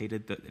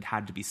premeditated, that it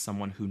had to be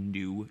someone who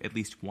knew at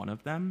least one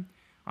of them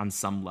on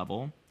some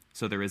level.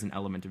 So there is an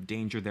element of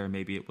danger there.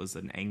 Maybe it was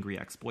an angry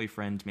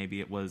ex-boyfriend.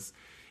 Maybe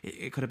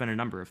it could have been a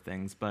number of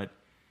things. But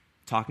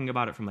talking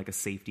about it from like a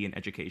safety and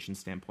education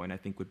standpoint, I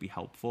think would be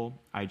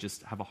helpful. I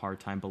just have a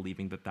hard time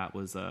believing that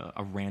was a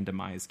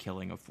randomized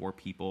killing of 4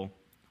 people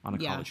on a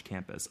college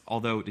campus.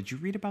 Although, did you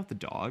read about the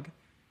dog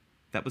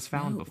that was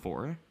found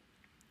before?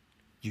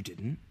 You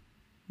didn't?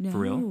 No. For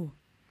real?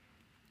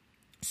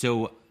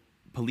 So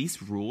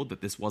police ruled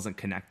that this wasn't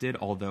connected,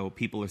 although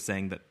people are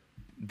saying that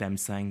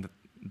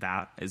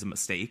is a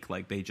mistake.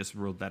 Like they just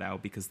ruled that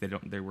out because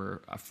they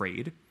were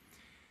afraid.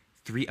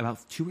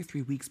 About 2 or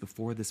 3 weeks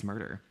before this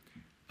murder,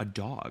 a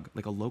dog,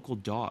 like a local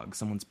dog,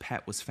 someone's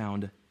pet, was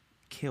found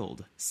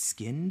killed,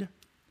 skinned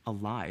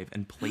alive,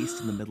 and placed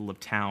in the middle of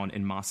town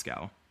in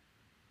Moscow,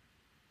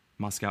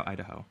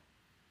 Idaho.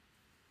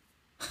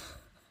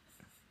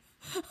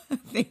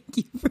 Thank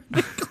you for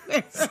the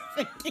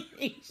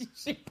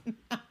clarification.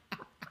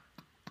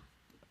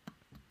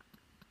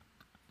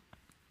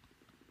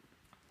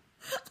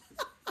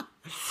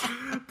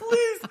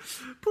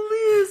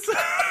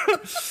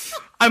 Please.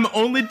 I'm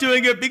only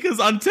doing it because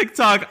on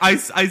TikTok, I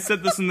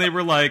said this and they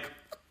were like,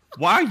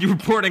 why are you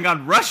reporting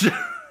on Russia?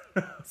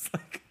 I was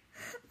like,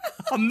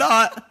 I'm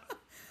not.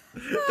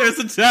 There's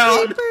a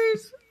town.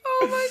 Papers.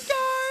 Oh my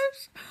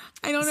gosh.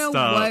 I don't know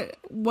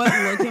what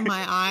look in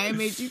my eye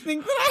made you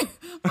think that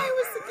I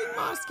was thinking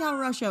Moscow,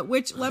 Russia,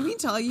 which let me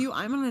tell you,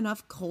 I'm on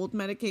enough cold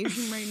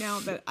medication right now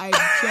that I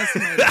just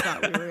might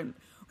have thought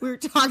we were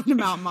talking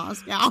about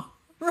Moscow.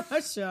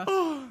 Russia.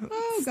 Oh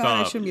God,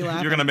 I shouldn't be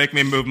laughing. You're going to make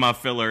me move my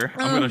filler.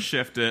 I'm going to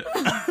shift it.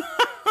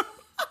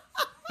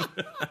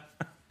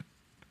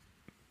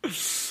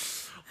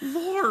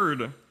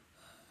 Lord.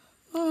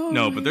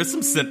 No, but there's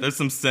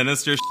some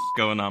sinister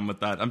going on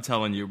with that. I'm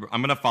telling you,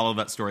 I'm gonna follow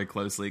that story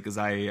closely because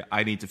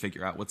I need to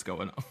figure out what's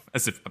going on.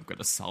 As if I'm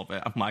gonna solve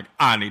it. I'm like,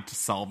 I need to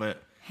solve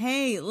it.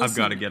 Hey, listen, I've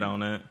got to get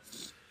on it.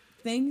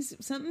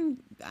 Something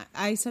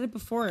I said it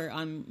before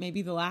on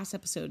maybe the last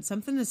episode.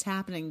 Something is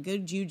happening.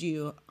 Good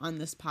juju on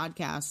this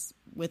podcast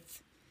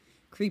with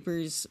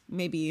creepers,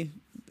 maybe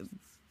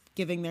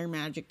giving their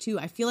magic too.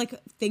 I feel like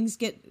things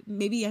get,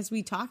 maybe as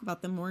we talk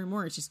about them more and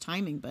more, it's just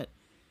timing, but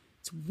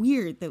it's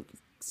weird that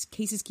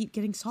cases keep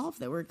getting solved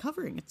that we're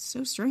covering. It's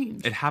so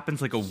strange. It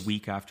happens like a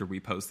week after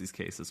we post these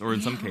cases, or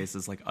in some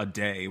cases like a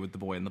day with the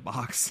boy in the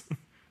box.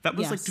 That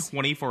was like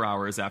 24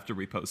 hours after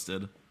we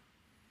posted.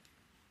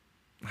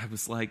 I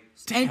was like,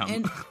 damn.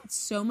 And it's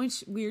so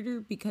much weirder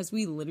because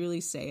we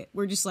literally say it.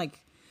 We're just like,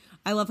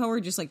 I love how we're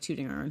just like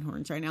tooting our own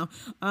horns right now.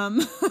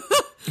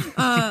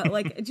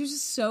 Like, it's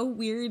just so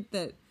weird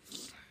that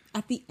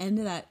at the end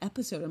of that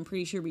episode, I'm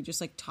pretty sure we just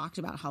like talked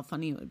about how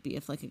funny it would be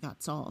if like it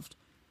got solved.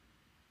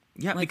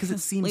 Yeah, like, because it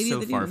seems Lady so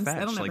of the Dunes, far-fetched.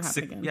 that'll never Like,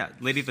 happen again. yeah,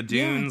 Lady of the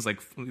Dunes,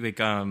 like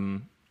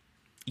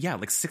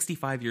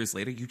 65 years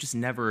later, you just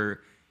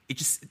never, it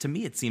just, to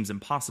me, it seems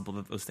impossible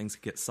that those things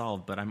could get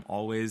solved, but I'm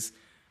always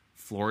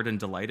floored and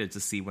delighted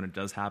to see when it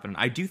does happen.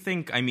 I do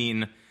think, I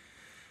mean,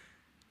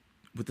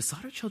 with the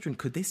Sodder children,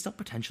 could they still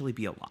potentially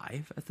be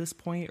alive at this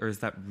point, or is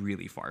that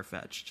really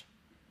far-fetched?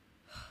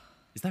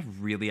 Is that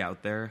really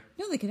out there?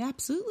 No, they could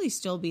absolutely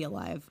still be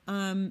alive.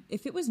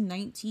 If it was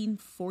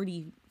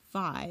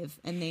 1945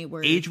 and they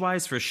were...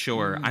 Age-wise, for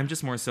sure. I'm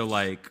just more so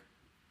like,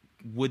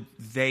 would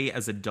they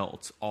as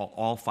adults,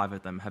 all five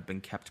of them, have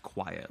been kept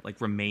quiet, like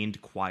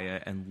remained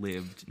quiet and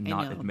lived,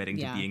 not admitting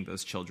to being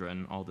those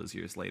children all those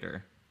years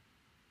later?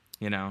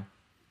 You know?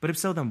 But if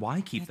so, then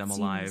why keep them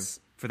alive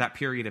for that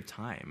period of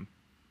time?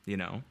 You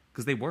know?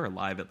 Because they were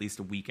alive at least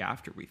a week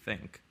after, we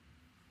think.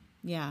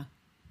 Yeah.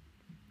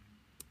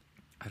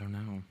 I don't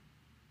know.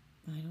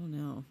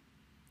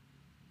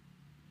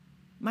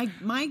 My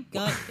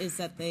gut is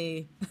that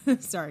they...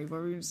 Sorry,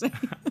 what were you saying?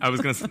 I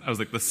was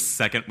like, the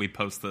second we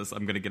post this,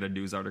 I'm gonna get a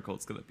news article.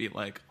 It's gonna be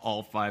like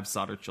all 5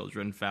 Sodder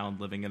children found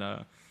living in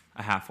a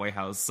halfway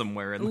house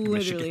somewhere in like,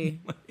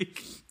 Michigan.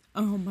 Like,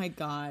 oh my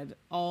god!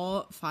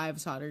 All 5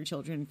 Sodder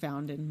children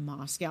found in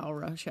Moscow,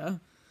 Russia.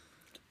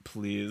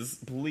 Please.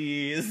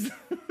 You're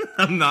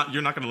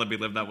not gonna let me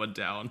live that one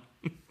down.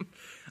 I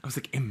was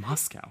like, in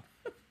Moscow,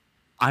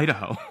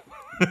 Idaho.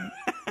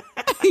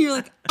 You're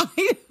like,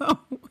 Idaho.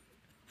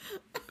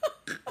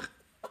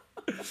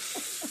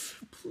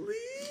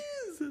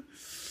 Please.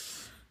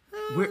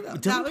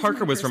 Dylan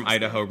Parker was from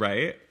Idaho,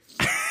 right?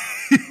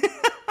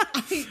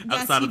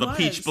 Outside of the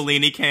peach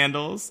Bellini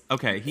candles.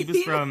 Okay, he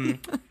was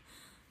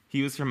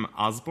from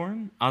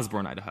Osborne,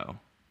 Idaho.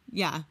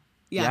 Yeah.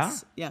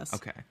 Yes. Yeah? Yes.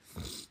 Okay.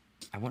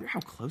 I wonder how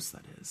close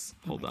that is.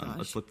 Hold on.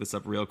 Let's look this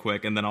up real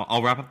quick, and then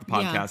I'll wrap up the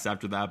podcast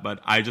after that. But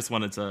I just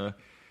wanted to...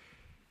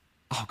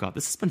 Oh, God,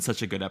 this has been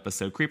such a good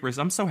episode. Creepers,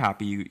 I'm so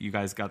happy you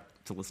guys got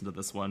to listen to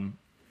this one.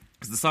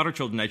 Because the Sodder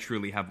children I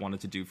truly have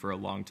wanted to do for a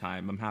long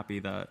time. I'm happy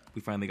that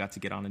we finally got to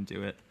get on and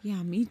do it.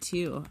 Yeah, me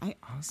too. I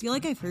feel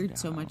like I've heard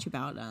so much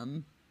about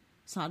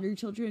Sodder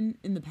children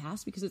in the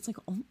past because it's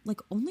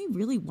like only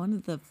really one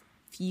of the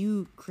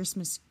few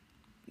Christmas,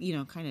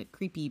 kind of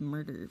creepy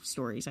murder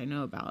stories I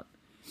know about.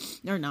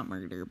 Or not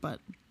murder, but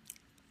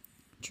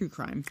true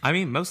crime. I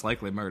mean, most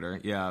likely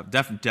murder. Yeah,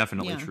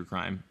 definitely true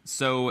crime.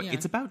 So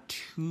it's about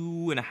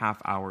 2.5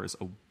 hours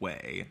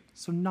away.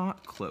 So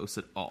not close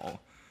at all.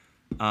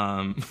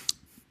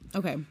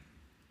 Okay.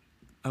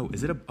 Oh,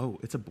 is it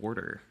it's a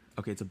border.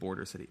 Okay, it's a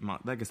border city.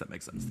 I guess that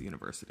makes sense, the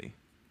university.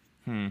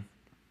 I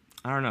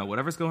don't know.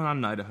 Whatever's going on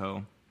in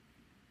Idaho,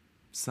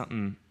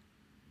 something's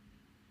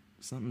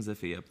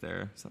iffy up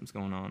there. Something's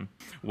going on.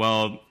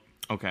 Well,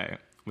 okay.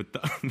 With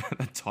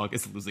that dog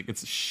is losing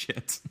its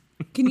shit.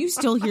 Can you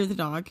still hear the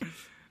dog?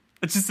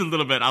 Just a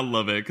little bit. I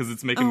love it because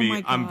it's making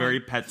me... I'm very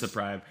pet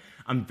deprived.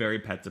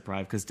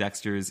 Because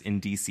Dexter's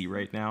in DC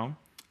right now.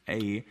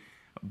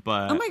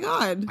 But oh my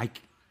god!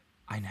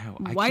 I know.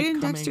 Why didn't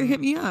Dexter hit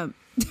me up?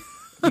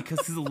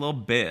 Because he's a little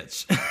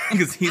bitch.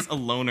 Because he's a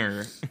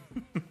loner.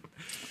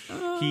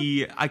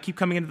 I keep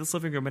coming into this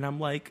living room and I'm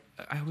like,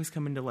 I always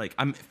come into like,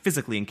 I'm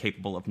physically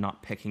incapable of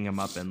not picking him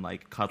up and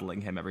like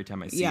cuddling him every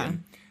time I see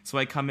him. So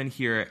I come in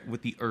here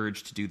with the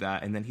urge to do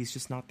that, and then he's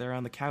just not there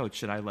on the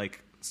couch, and I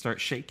like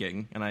start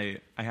shaking, and I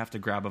have to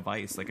grab a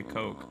Vice like a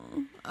Coke.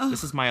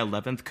 This is my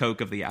 11th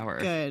Coke of the hour.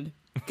 Good.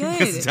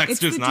 It's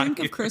the drink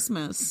of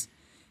Christmas.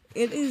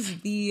 It is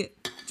the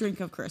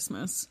drink of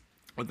Christmas.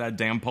 With that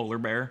damn polar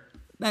bear.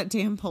 That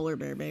damn polar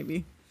bear,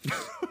 baby.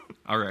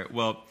 All right.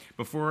 Well,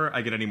 before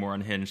I get any more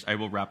unhinged, I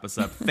will wrap us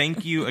up.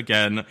 Thank you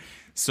again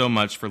so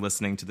much for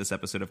listening to this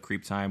episode of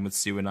Creep Time with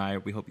Sue and I.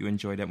 We hope you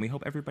enjoyed it, and we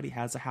hope everybody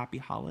has a happy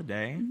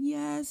holiday.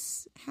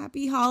 Yes.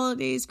 Happy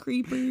holidays,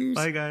 creepers.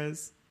 Bye,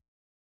 guys.